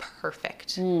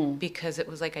perfect because it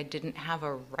was like I didn't have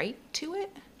a right to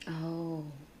it. Oh.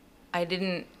 I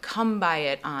didn't come by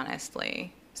it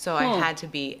honestly. So I had to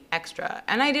be extra.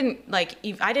 And I didn't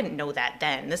I didn't know that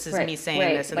then. This is me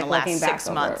saying this in like the last 6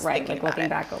 months. Right, like looking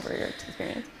back over your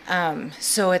experience.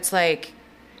 So it's like,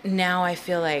 now I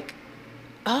feel like,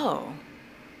 oh,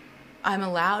 I'm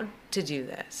allowed to do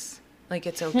this. Like,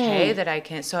 it's okay that I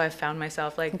can. So I found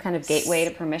myself like. Some kind of gateway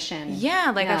to permission.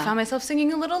 Yeah, like I found myself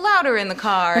singing a little louder in the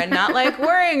car and not like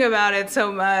worrying about it so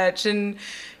much. And,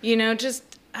 you know, just.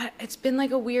 It's been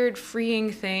like a weird freeing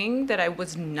thing that I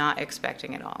was not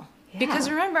expecting at all. Yeah. Because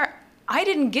remember, I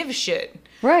didn't give a shit.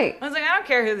 Right. I was like, I don't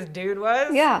care who this dude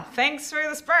was. Yeah. Thanks for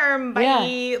the sperm. Bye.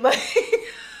 Yeah. Like,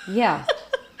 yeah.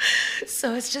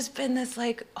 So it's just been this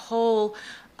like whole,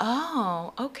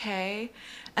 oh, okay.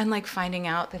 And like finding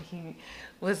out that he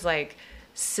was like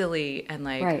silly and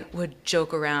like would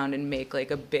joke around and make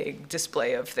like a big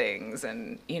display of things.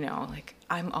 And, you know, like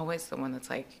I'm always the one that's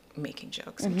like making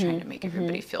jokes and trying to make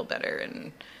everybody feel better.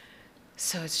 And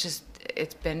so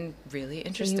it's been really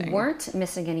interesting. So you weren't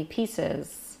missing any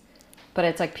pieces, but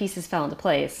it's like pieces fell into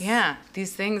place. Yeah,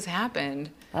 these things happened.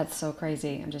 That's so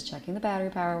crazy. I'm just checking the battery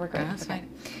power. We're good. That's fine.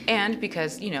 And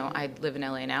because, you know, I live in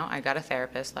LA now, I got a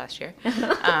therapist last year.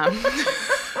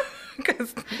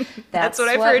 Because that's what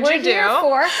I've heard you do.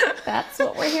 That's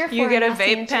what we're here for. You get a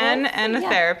vape pen and a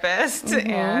therapist,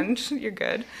 and you're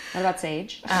good. What about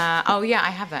Sage? Oh, yeah, I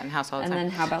have that in the house all the time.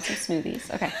 And then how about some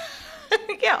smoothies? Okay.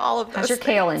 Yeah, all of those. How's your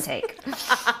kale intake?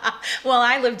 Well,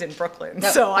 I lived in Brooklyn,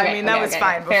 so I mean, that was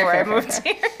fine before I moved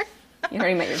here. You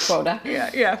already met your quota.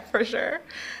 Yeah, for sure.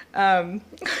 What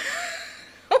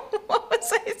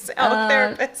was I saying? Oh,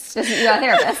 therapist. Yeah,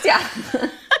 therapist,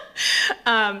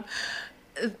 yeah.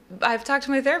 I've talked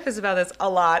to my therapist about this a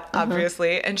lot,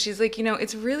 obviously, and she's like, you know,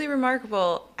 it's really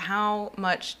remarkable how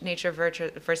much nature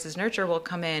versus nurture will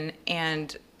come in,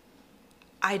 and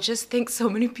I just think so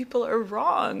many people are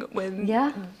wrong when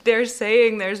they're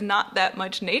saying there's not that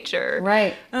much nature.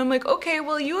 Right. And I'm like, okay,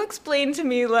 well, you explain to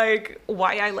me, like,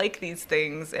 why I like these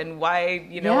things and why,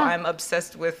 you know, I'm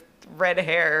obsessed with red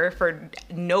hair for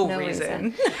no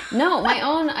reason. No,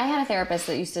 I had a therapist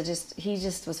that used to he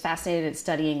just was fascinated at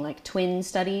studying like twin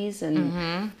studies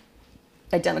and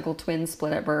identical twins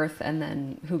split at birth and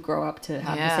then who grow up to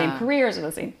have the same careers or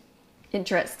the same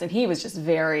interests. And he was just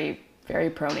very, very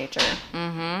pro nature.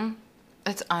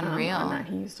 It's unreal. On that,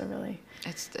 he used to really.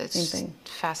 It's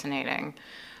fascinating.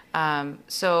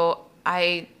 So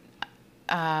I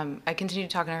continued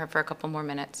talking to her for a couple more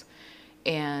minutes,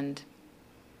 and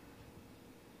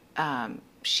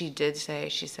she did say,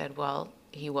 she said, well,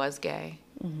 he was gay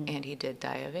and he did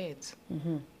die of AIDS.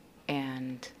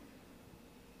 And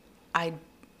I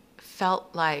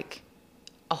felt like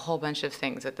a whole bunch of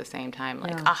things at the same time,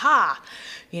 like, aha,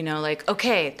 you know, like,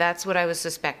 okay, that's what I was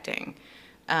suspecting.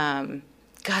 God,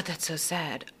 that's so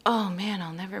sad. Oh man,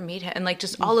 I'll never meet him. And like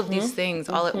just all of these things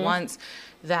all at once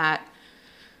that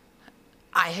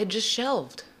I had just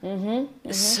shelved.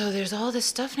 So there's all this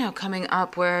stuff now coming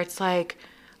up where it's like,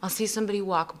 I'll see somebody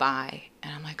walk by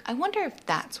and I'm like, I wonder if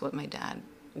that's what my dad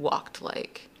walked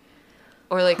like.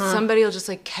 Or like somebody will just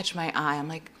like catch my eye. I'm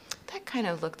like, that kind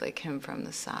of looked like him from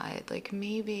the side. Like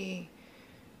maybe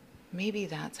maybe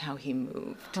that's how he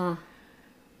moved.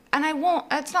 And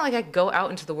it's not like I go out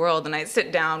into the world and I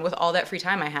sit down with all that free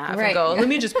time I have and go, let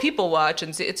me just people watch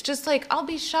and see. It's just like, I'll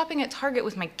be shopping at Target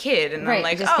with my kid and I'm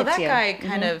like, oh, that guy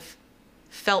kind of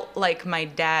felt like my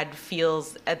dad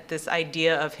feels at this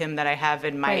idea of him that I have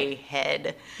in my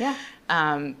head. Yeah.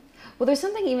 Well, there's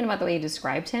something even about the way you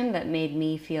described him that made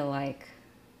me feel like,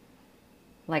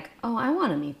 oh, I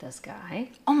want to meet this guy.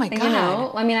 Oh my God. You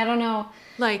know? I mean, I don't know.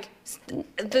 Like,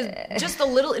 just a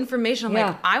little information. I'm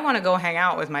like, I want to go hang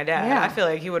out with my dad. Yeah. I feel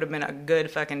like he would have been a good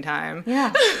fucking time.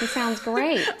 Yeah, he sounds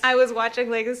great. I was watching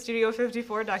like a Studio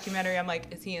 54 documentary. I'm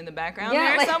like, is he in the background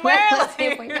there somewhere? Let's see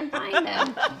if we can find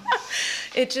him.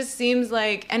 It just seems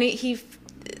like, and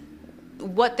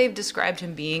what they've described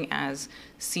him being as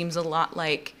seems a lot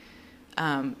like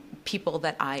people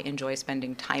that I enjoy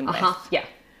spending time with. Yeah.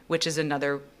 Which is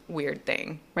another weird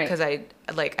thing. Right. Because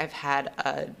I've had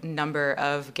a number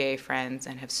of gay friends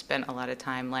and have spent a lot of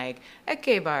time like at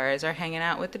gay bars or hanging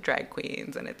out with the drag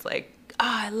queens. And it's like,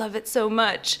 I love it so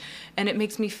much. And it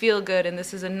makes me feel good. And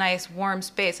this is a nice, warm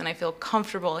space. And I feel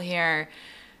comfortable here.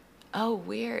 Oh,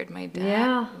 weird. My dad.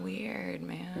 Yeah. Weird,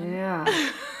 man.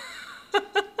 Yeah.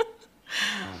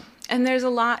 And there's a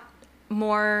lot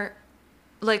more,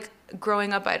 like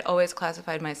growing up, I'd always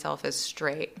classified myself as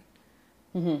straight.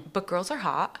 But girls are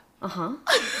hot. But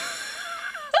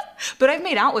I've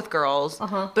made out with girls,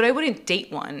 but I wouldn't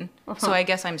date one. So I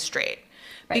guess I'm straight.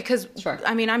 Right. Because,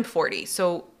 I mean, I'm 40.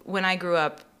 So when I grew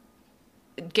up,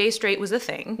 gay straight was a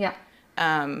thing. Yeah.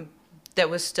 That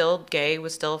was still gay,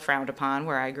 was still frowned upon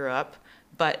where I grew up.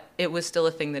 But it was still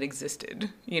a thing that existed,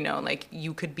 you know, like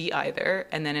you could be either.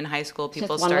 And then in high school,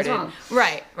 people started.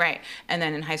 Right. And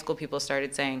then in high school, people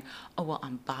started saying, oh, well,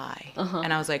 I'm bi.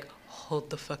 And I was like, hold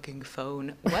the fucking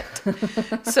phone. What?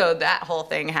 So that whole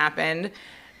thing happened.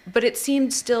 But it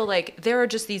seemed still like there are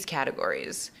just these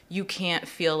categories. You can't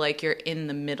feel like you're in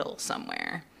the middle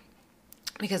somewhere.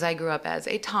 Because I grew up as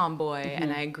a tomboy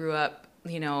and I grew up,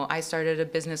 you know, I started a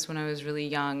business when I was really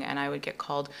young and I would get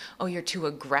called, oh, you're too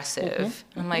aggressive.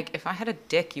 I'm like, if I had a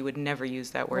dick, you would never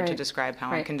use that word to describe how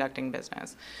I'm conducting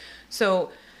business. So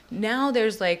now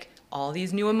there's like all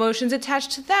these new emotions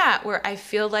attached to that where I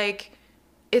feel like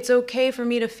it's okay for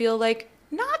me to feel like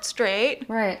not straight,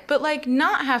 but like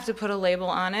not have to put a label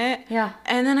on it. Yeah.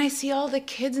 And then I see all the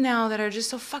kids now that are just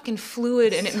so fucking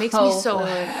fluid and it makes me so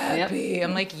happy.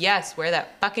 I'm like, yes, wear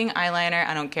that fucking eyeliner.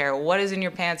 I don't care what is in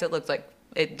your pants. It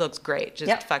looks great.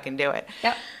 Just fucking do it.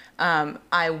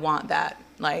 I want that.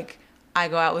 Like, I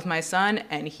go out with my son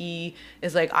and he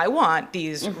is like, I want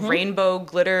these rainbow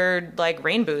glittered like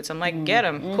rain boots. I'm like, get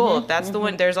them. Cool. If that's the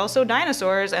one. There's also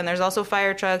dinosaurs and there's also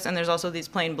fire trucks and there's also these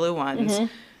plain blue ones.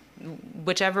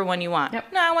 Whichever one you want.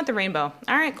 No, I want the rainbow.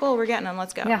 All right, cool. We're getting them.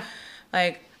 Let's go. Yeah.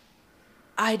 Like,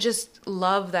 I just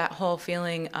love that whole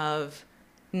feeling of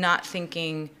not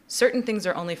thinking certain things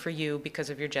are only for you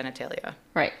because of your genitalia.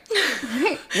 Right.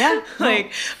 Yeah.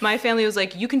 Like, my family was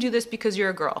like, you can do this because you're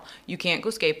a girl. You can't go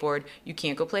skateboard. You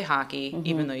can't go play hockey,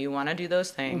 even though you want to do those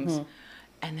things.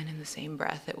 And then in the same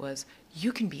breath, it was,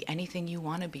 you can be anything you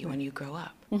want to be when you grow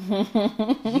up.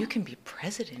 You can be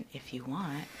president if you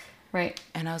want. Right.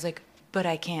 And I was like, but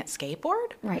I can't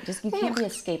skateboard? Right. Just you can't be a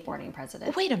skateboarding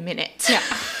president. Wait a minute. Yeah.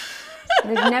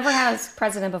 They've never had a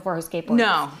president before who skateboards.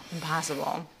 No,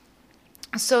 impossible.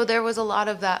 So there was a lot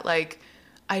of that, like,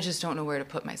 I just don't know where to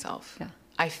put myself. Yeah.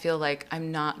 I feel like I'm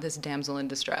not this damsel in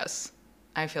distress.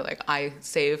 I feel like I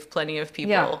save plenty of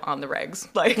people on the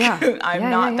regs. Like, I'm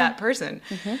not that person.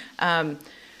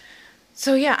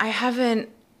 So yeah, I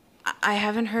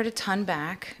haven't heard a ton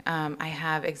back. I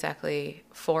have exactly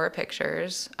 4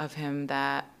 pictures of him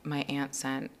that my aunt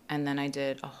sent. And then I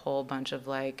did a whole bunch of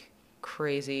like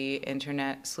crazy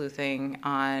internet sleuthing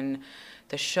on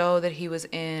the show that he was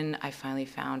in. I finally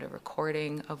found a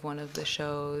recording of one of the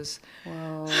shows.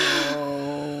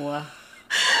 Whoa.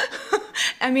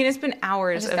 I mean, it's been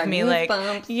hours of me like,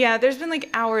 yeah, there's been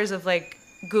like hours of like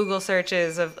Google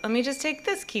searches of, let me just take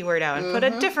this keyword out and put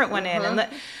a different one in.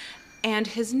 And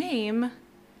his name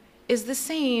is the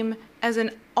same as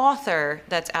an author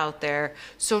that's out there.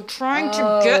 So trying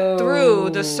to get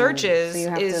through the searches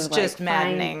is to, just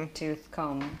maddening. Tooth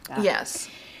comb that. Yes.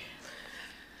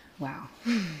 Wow.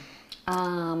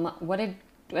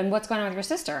 What's going on with your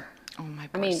sister? Oh, my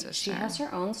poor sister. She has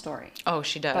her own story. Oh,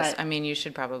 she does. I mean, you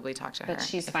should probably talk to her. But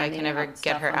she's if I can ever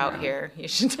get her out here, you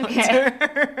should talk to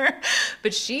her.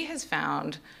 But she has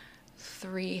found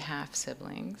 3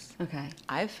 half-siblings. Okay.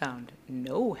 I've found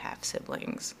no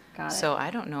half-siblings. Got it. So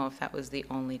I don't know if that was the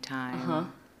only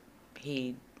time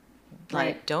he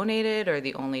donated or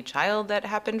the only child that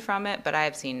happened from it, but I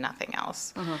have seen nothing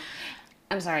else.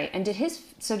 I'm sorry. And did his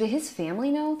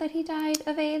family know that he died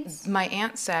of AIDS? My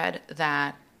aunt said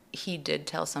that he did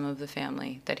tell some of the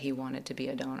family that he wanted to be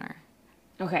a donor.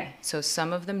 Okay. So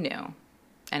some of them knew,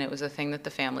 and it was a thing that the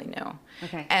family knew.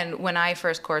 Okay. And when I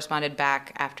first corresponded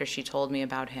back after she told me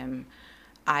about him,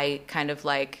 I kind of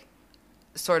like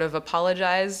sort of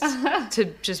apologized to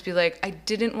just be like, I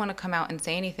didn't want to come out and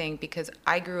say anything because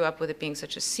I grew up with it being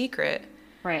such a secret.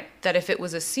 Right. That if it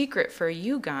was a secret for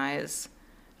you guys,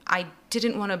 I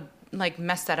didn't want to like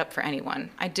mess that up for anyone.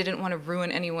 I didn't want to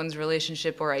ruin anyone's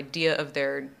relationship or idea of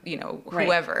their, you know,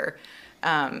 whoever,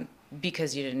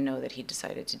 because you didn't know that he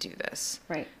decided to do this.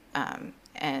 Right.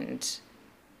 And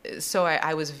so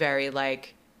I was very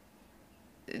like,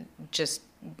 just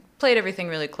played everything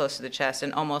really close to the chest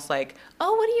and almost like,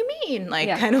 oh, what do you mean? Like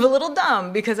kind of a little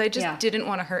dumb because I just didn't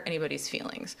want to hurt anybody's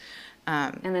feelings.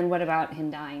 And then what about him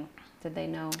dying? Did they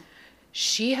know?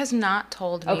 She has not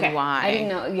told me why. I didn't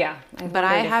know. Yeah. But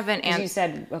I haven't. As you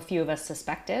said, a few of us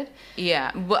suspected.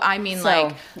 Yeah. Well, I mean, So,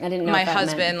 like, I didn't know my if that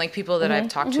husband, meant- like, people that I've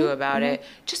talked to about it,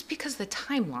 just because the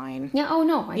timeline. Yeah. Oh,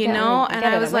 no. I You get it. know? I And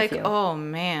get I it. was I'm with like, you. oh,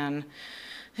 man.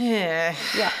 Yeah.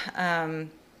 Yeah.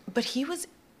 But he was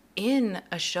in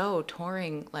a show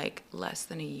touring, like, less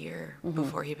than a year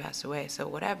before he passed away. So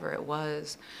whatever it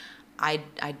was, I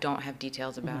don't have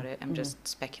details about it. I'm just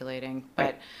speculating.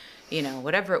 But, you know,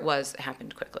 whatever it was, it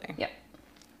happened quickly. Yep.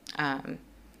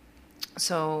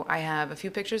 So I have a few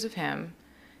pictures of him,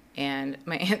 and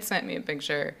my aunt sent me a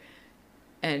picture,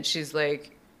 and she's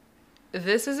like,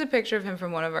 this is a picture of him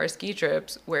from one of our ski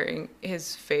trips wearing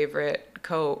his favorite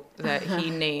coat that he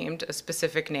named, a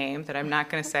specific name that I'm not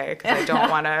going to say because I don't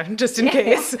want to, just in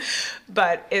case.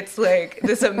 But it's like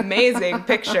this amazing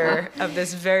picture of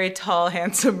this very tall,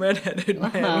 handsome, redheaded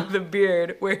man with a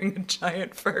beard wearing a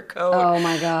giant fur coat. Oh,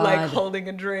 my God. Like holding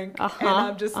a drink. And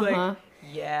I'm just like,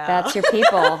 yeah. That's your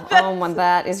people. Oh, my,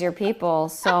 that is your people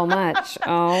so much.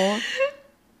 Oh.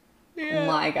 Yeah.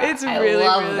 My God, it's I really,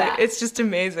 love really, that. it's just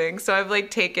amazing. So I've like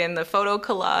taken the photo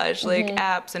collage like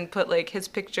apps and put like his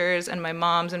pictures and my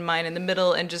mom's and mine in the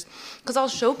middle, and just because I'll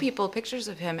show people pictures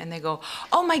of him and they go,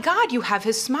 oh my God, you have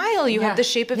his smile, you have the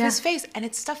shape of his face, and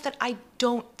it's stuff that I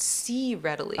don't see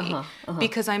readily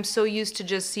because I'm so used to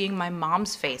just seeing my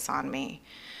mom's face on me.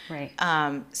 Right.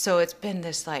 So it's been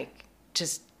this like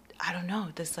just I don't know,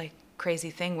 this like crazy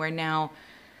thing where now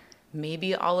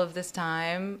maybe all of this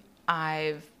time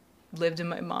I've lived in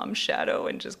my mom's shadow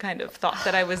and just kind of thought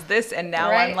that I was this, and now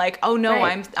I'm like, oh no,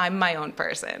 I'm my own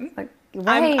person. Like,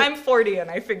 I'm 40 and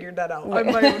I figured that out. I'm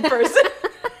my own person.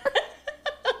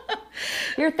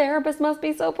 Your therapist must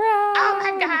be so proud. Oh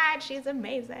my God, she's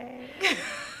amazing.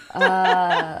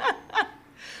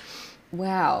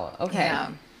 Wow. Okay.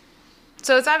 Yeah.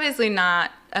 So it's obviously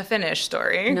not a finished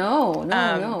story. No.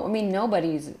 I mean,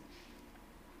 nobody's.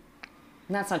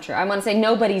 That's not true. I want to say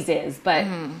nobody's is, but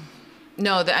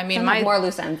No, I mean, some have more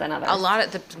loose ends than others. a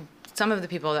lot of some of the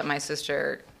people that my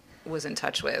sister was in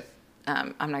touch with,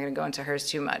 I'm not going to go into hers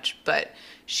too much, but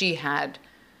she had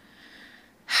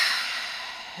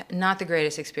not the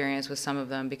greatest experience with some of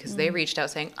them because they reached out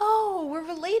saying, oh, we're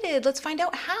related. Let's find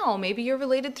out how. Maybe you're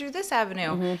related through this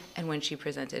avenue. And when she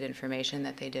presented information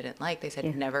that they didn't like, they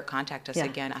said, never contact us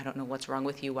again. I don't know what's wrong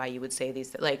with you, why you would say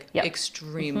these, like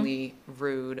extremely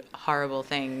rude, horrible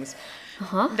things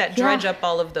that dredge up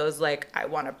all of those, like, I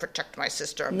want to protect my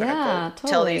sister. I'm going to go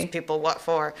tell these people what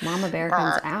for. Mama Bear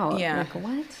comes out. Yeah. Like,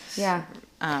 what? Yeah.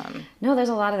 No, there's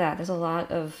a lot of that. There's a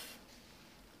lot of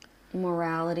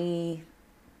morality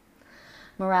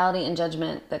and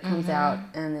judgment that comes out,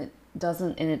 and it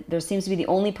doesn't. And there seems to be the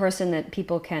only person that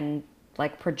people can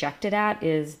like project it at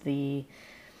is the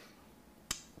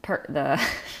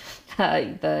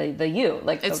you.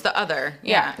 Like It's the other.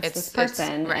 Yeah, it's this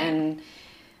person, right. and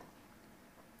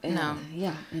No.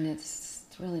 yeah, and it's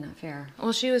really not fair.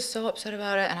 Well, she was so upset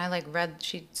about it, and I like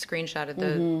she screenshotted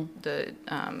the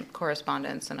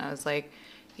correspondence, and I was like,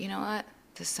 you know what?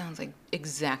 This sounds like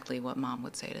exactly what Mom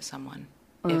would say to someone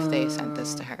if they sent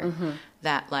this to her.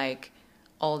 That like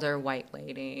older white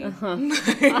lady,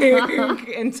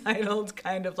 entitled,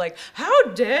 kind of like, how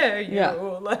dare you? Yeah.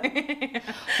 Like,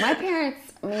 My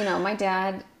parents, my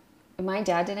dad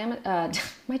did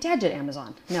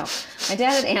Amazon. No, my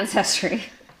dad did Ancestry.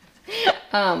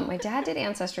 My dad did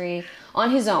Ancestry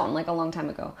on his own, like a long time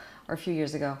ago, or a few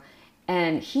years ago.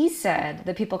 And he said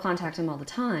that people contact him all the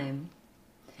time.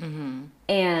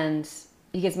 And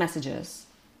he gets messages.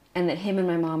 And that him and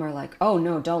my mom are like, oh,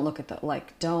 no, don't look at the,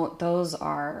 like, don't, those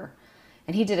are,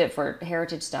 and he did it for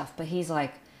heritage stuff, but he's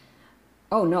like,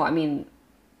 oh, no, I mean,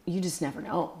 you just never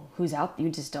know who's out, you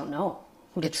just don't know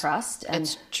who to trust. And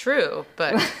it's true,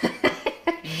 but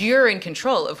you're in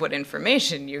control of what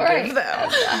information you give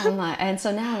them. And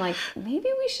so now I'm like, maybe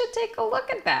we should take a look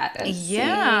at that and see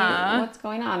what's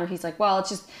going on. Or he's like, well, it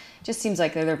just seems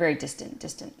like they're very distant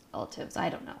relatives. I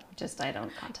don't know. I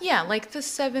don't contact. Yeah, like the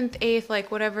 7th, 8th,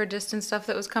 like whatever distant stuff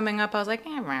that was coming up, I was like,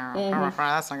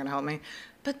 that's not going to help me.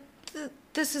 But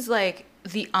this is like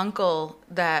the uncle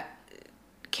that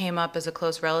came up as a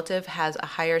close relative has a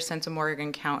higher sense of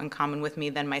Morgan count in common with me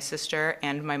than my sister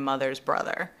and my mother's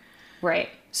brother. Right.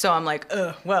 So I'm like,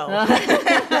 well,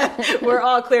 we're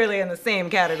all clearly in the same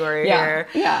category here.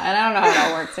 Yeah, and I don't know how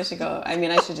that works. I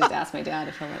should just ask my dad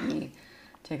if he'll let me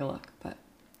take a look. But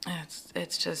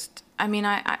it's just,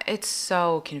 it's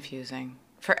so confusing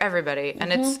for everybody.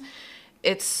 And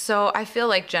it's so, I feel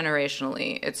like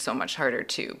generationally, it's so much harder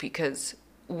too, because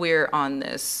we're on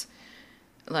this,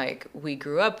 like, we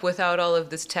grew up without all of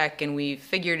this tech and we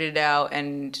figured it out,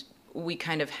 and we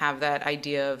kind of have that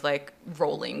idea of like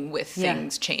rolling with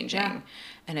things changing. Yeah.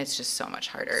 And it's just so much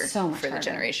harder for the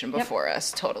generation before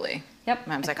us. Totally. Yep.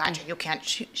 Mom's like, Audrey, you can't,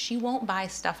 she won't buy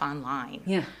stuff online.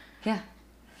 Yeah. Yeah.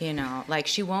 You know, like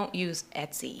she won't use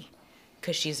Etsy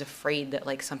because she's afraid that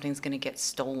like something's going to get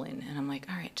stolen. And I'm like,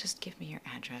 all right, just give me your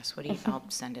address. I'll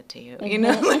send it to you. You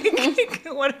know, like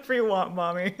whatever you want,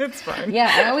 mommy. It's fine.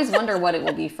 Yeah. I always wonder what it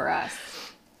will be for us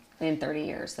in 30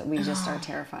 years that we just are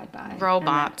terrified by.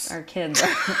 Robots. Our kids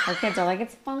are like,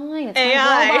 it's fine. It's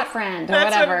my robot friend or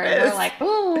whatever. And we're like,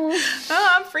 ooh. Oh,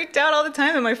 I'm freaked out all the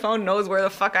time that my phone knows where the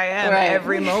fuck I am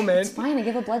every moment. It's fine. I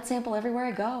give a blood sample everywhere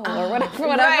I go or whatever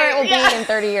it will be in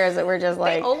 30 years that we're just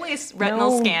like. They always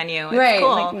retinal scan you. It's right. Cool.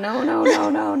 Like,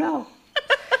 no.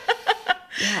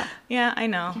 Yeah. Yeah, I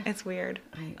know. It's weird.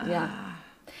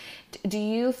 Do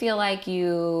you feel like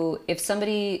if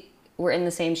somebody were in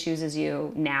the same shoes as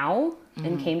you now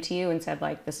and came to you and said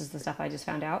like, this is the stuff I just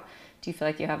found out, do you feel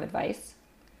like you have advice?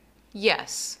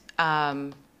 Yes.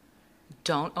 Don't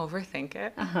overthink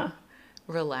it.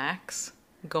 Relax.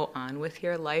 Go on with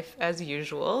your life as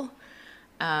usual.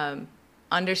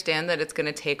 Understand that it's going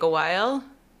to take a while.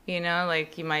 You know,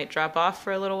 like you might drop off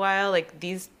for a little while. Like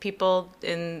these people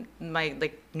in my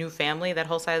like new family, that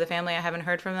whole side of the family, I haven't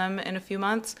heard from them in a few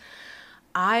months.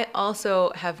 I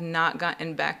also have not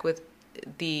gotten back with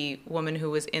the woman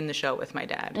who was in the show with my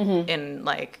dad in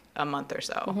like a month or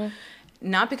so.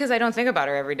 Not because I don't think about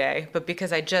her every day, but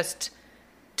because I just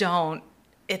don't.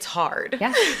 It's hard.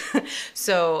 Yeah.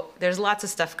 So there's lots of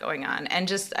stuff going on. And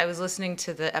just, I was listening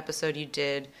to the episode you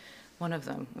did, one of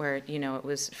them, where, you know, it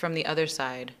was from the other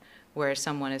side, where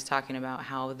someone is talking about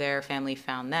how their family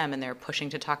found them and they're pushing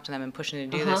to talk to them and pushing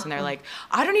to do this. And they're like,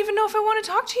 I don't even know if I want to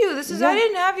talk to you. I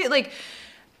didn't have you. Like,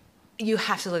 you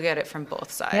have to look at it from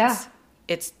both sides. Yeah.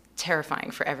 It's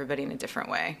terrifying for everybody in a different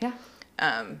way. Yeah.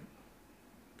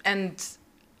 And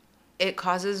it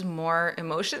causes more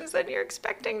emotions than you're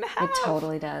expecting to have. It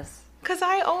totally does. Because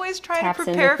I always try to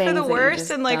prepare for the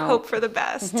worst and like hope for the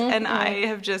best. And I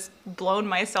have just blown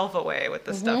myself away with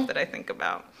the stuff that I think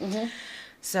about.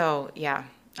 So yeah,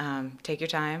 take your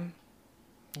time.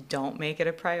 Don't make it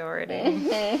a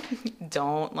priority.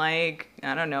 Don't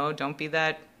don't be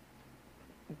that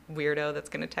weirdo that's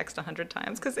going to text 100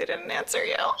 times because they didn't answer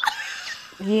you.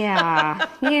 Yeah.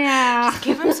 Just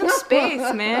give them some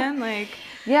space, man. Like.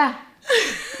 Yeah.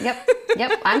 Yep.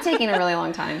 I'm taking a really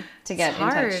long time to get in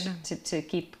touch, to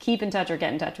keep in touch or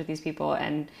get in touch with these people,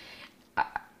 and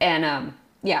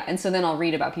so then I'll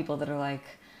read about people that are like,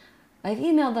 I've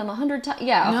emailed them 100 times.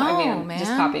 Yeah, man.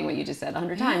 Just copying what you just said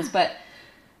 100 times, but.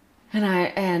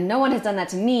 And no one has done that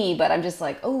to me, but I'm just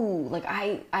like, oh, like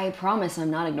I promise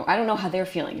I'm not ignoring. I don't know how they're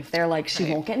feeling. If they're like,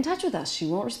 she won't get in touch with us, she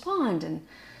won't respond, and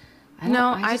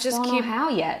I just don't know how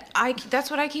yet. That's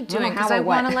what I keep doing because I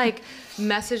want to like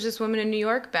message this woman in New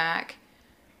York back,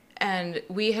 and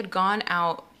we had gone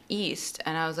out east,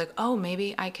 and I was like, oh,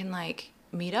 maybe I can like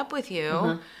meet up with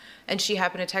you, and she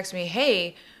happened to text me,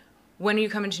 hey, when are you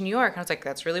coming to New York? And I was like,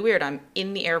 that's really weird. I'm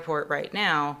in the airport right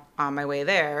now on my way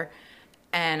there.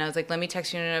 And I was like, let me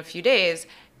text you in a few days.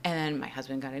 And then my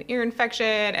husband got an ear infection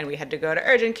and we had to go to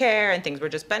urgent care and things were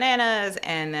just bananas.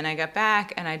 And then I got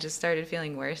back and I just started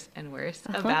feeling worse and worse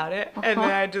about it. And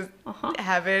then I just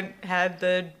haven't had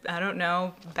the,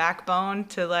 backbone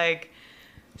to like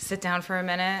sit down for a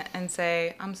minute and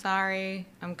say, I'm sorry,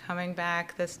 I'm coming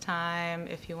back this time.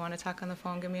 If you want to talk on the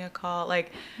phone, give me a call.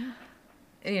 Like,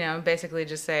 basically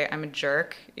just say I'm a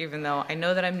jerk, even though I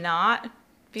know that I'm not,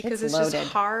 because it's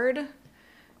just hard.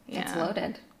 Yeah. It's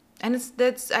loaded. And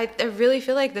I really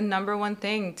feel like the number one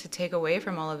thing to take away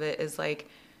from all of it is like,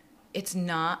 it's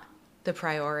not the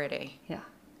priority. Yeah.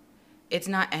 It's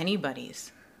not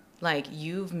anybody's. Like,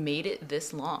 you've made it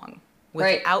this long.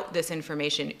 without this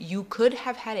information. You could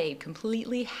have had a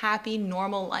completely happy,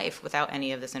 normal life without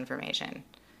any of this information.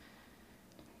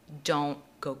 Don't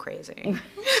go crazy.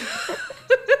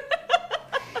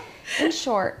 In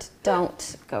short,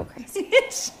 don't go crazy.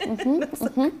 That's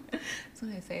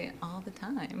what I say all the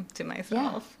time to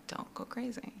myself. Yeah. Don't go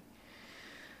crazy.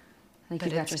 I think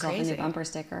you got yourself a new bumper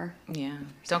sticker. Yeah.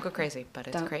 Don't go crazy, but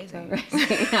it's crazy. Go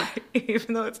crazy. Yeah.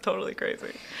 Even though it's totally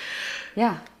crazy.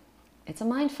 Yeah. It's a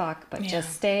mind fuck, but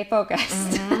just stay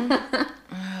focused.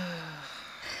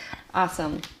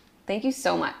 Awesome. Thank you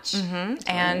so much.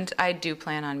 And I do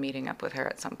plan on meeting up with her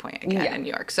at some point again in New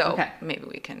York. So maybe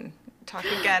we can talk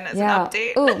again as an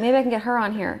update. Ooh, maybe I can get her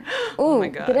on here. Ooh, my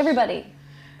gosh. Get everybody.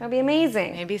 That'd be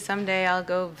amazing. Maybe someday I'll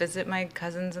go visit my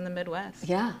cousins in the Midwest.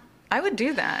 Yeah. I would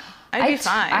do that. I'd be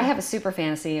fine. I have a super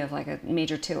fantasy of like a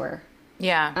major tour.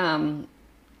 Yeah. And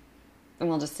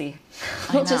we'll just see.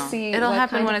 We'll just see. It'll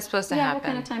happen when it's supposed to happen. What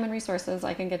kind of time and resources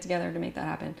I can get together to make that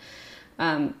happen.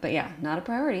 But yeah, not a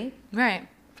priority. Right.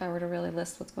 If I were to really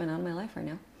list what's going on in my life right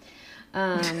now.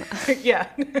 Yeah.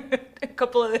 A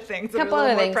couple other things that are a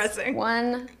little more pressing.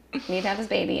 One, need to have this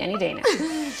baby any day now.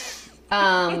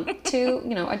 Two,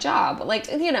 a job. Like,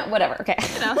 whatever. Okay.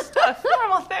 Stuff.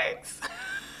 Normal things.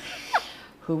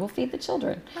 Who will feed the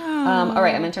children? All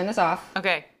right, I'm going to turn this off.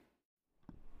 Okay.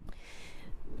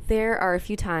 There are a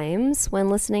few times when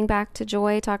listening back to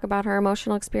Joy talk about her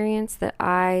emotional experience that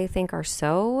I think are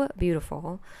so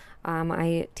beautiful.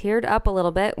 I teared up a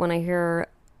little bit when I heard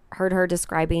her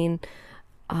describing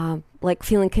like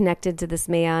feeling connected to this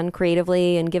man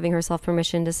creatively and giving herself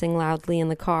permission to sing loudly in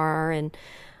the car. And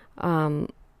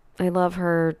I love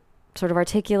her sort of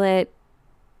articulate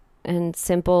and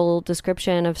simple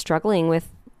description of struggling with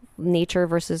nature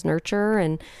versus nurture.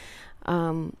 And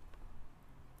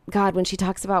God, when she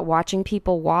talks about watching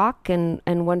people walk and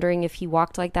wondering if he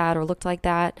walked like that or looked like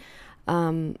that,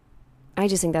 I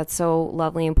just think that's so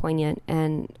lovely and poignant.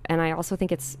 And I also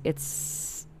think it's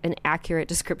an accurate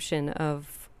description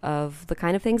of the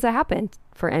kind of things that happen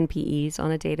for NPEs on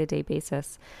a day-to-day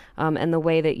basis, and the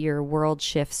way that your world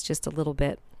shifts just a little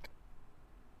bit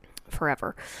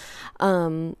forever.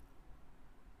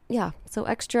 Yeah, so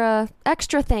extra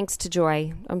thanks to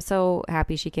Joy. I'm so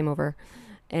happy she came over,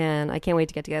 and I can't wait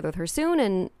to get together with her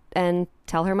soon and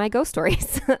tell her my ghost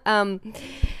stories.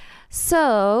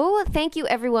 So thank you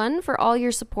everyone for all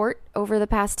your support over the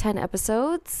past 10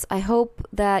 episodes. I hope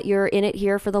that you're in it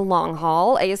here for the long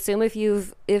haul. I assume if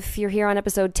you're here on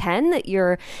episode 10 that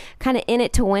you're kind of in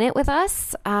it to win it with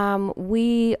us.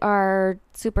 We are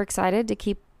super excited to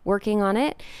keep working on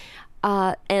it.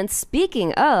 And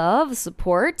speaking of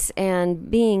support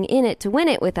and being in it to win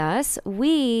it with us,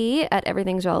 we at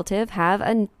Everything's Relative have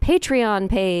a Patreon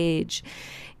page.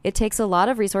 It takes a lot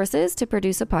of resources to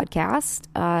produce a podcast.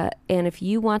 And if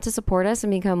you want to support us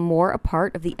and become more a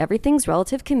part of the Everything's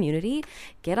Relative community,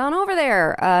 get on over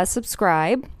there,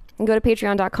 subscribe, and go to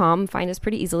patreon.com. Find us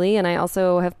pretty easily. And I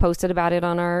also have posted about it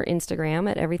on our Instagram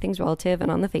at Everything's Relative and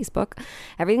on the Facebook,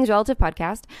 Everything's Relative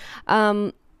Podcast.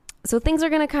 So things are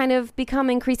going to kind of become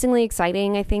increasingly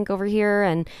exciting, I think, over here.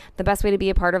 And the best way to be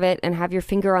a part of it and have your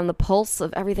finger on the pulse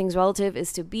of Everything's Relative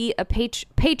is to be a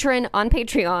patron on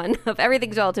Patreon of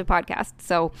Everything's Relative Podcast.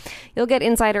 So you'll get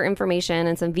insider information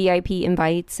and some VIP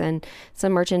invites and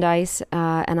some merchandise.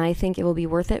 And I think it will be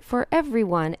worth it for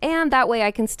everyone. And that way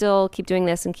I can still keep doing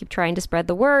this and keep trying to spread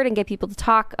the word and get people to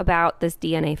talk about this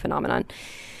DNA phenomenon.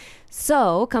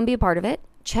 So come be a part of it.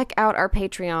 Check out our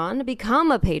Patreon,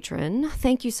 become a patron.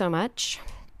 Thank you so much.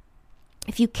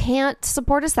 If you can't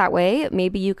support us that way,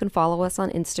 maybe you can follow us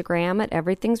on Instagram at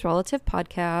Everything's Relative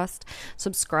Podcast.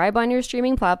 Subscribe on your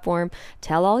streaming platform.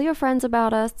 Tell all your friends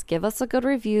about us. Give us a good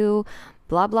review.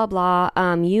 Blah, blah, blah.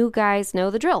 You guys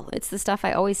know the drill. It's the stuff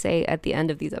I always say at the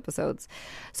end of these episodes.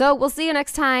 So we'll see you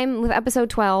next time with episode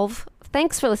 12.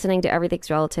 Thanks for listening to Everything's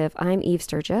Relative. I'm Eve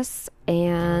Sturgis,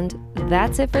 and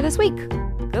that's it for this week.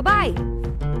 Goodbye.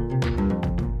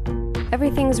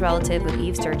 Everything's Relative with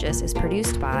Eve Sturgis is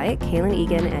produced by Kaylin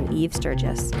Egan and Eve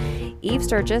Sturgis. Eve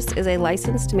Sturgis is a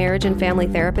licensed marriage and family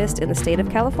therapist in the state of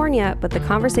California, but the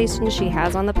conversations she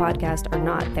has on the podcast are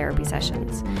not therapy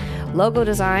sessions. Logo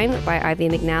design by Ivy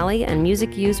McNally and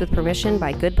music used with permission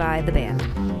by Goodbye the Band.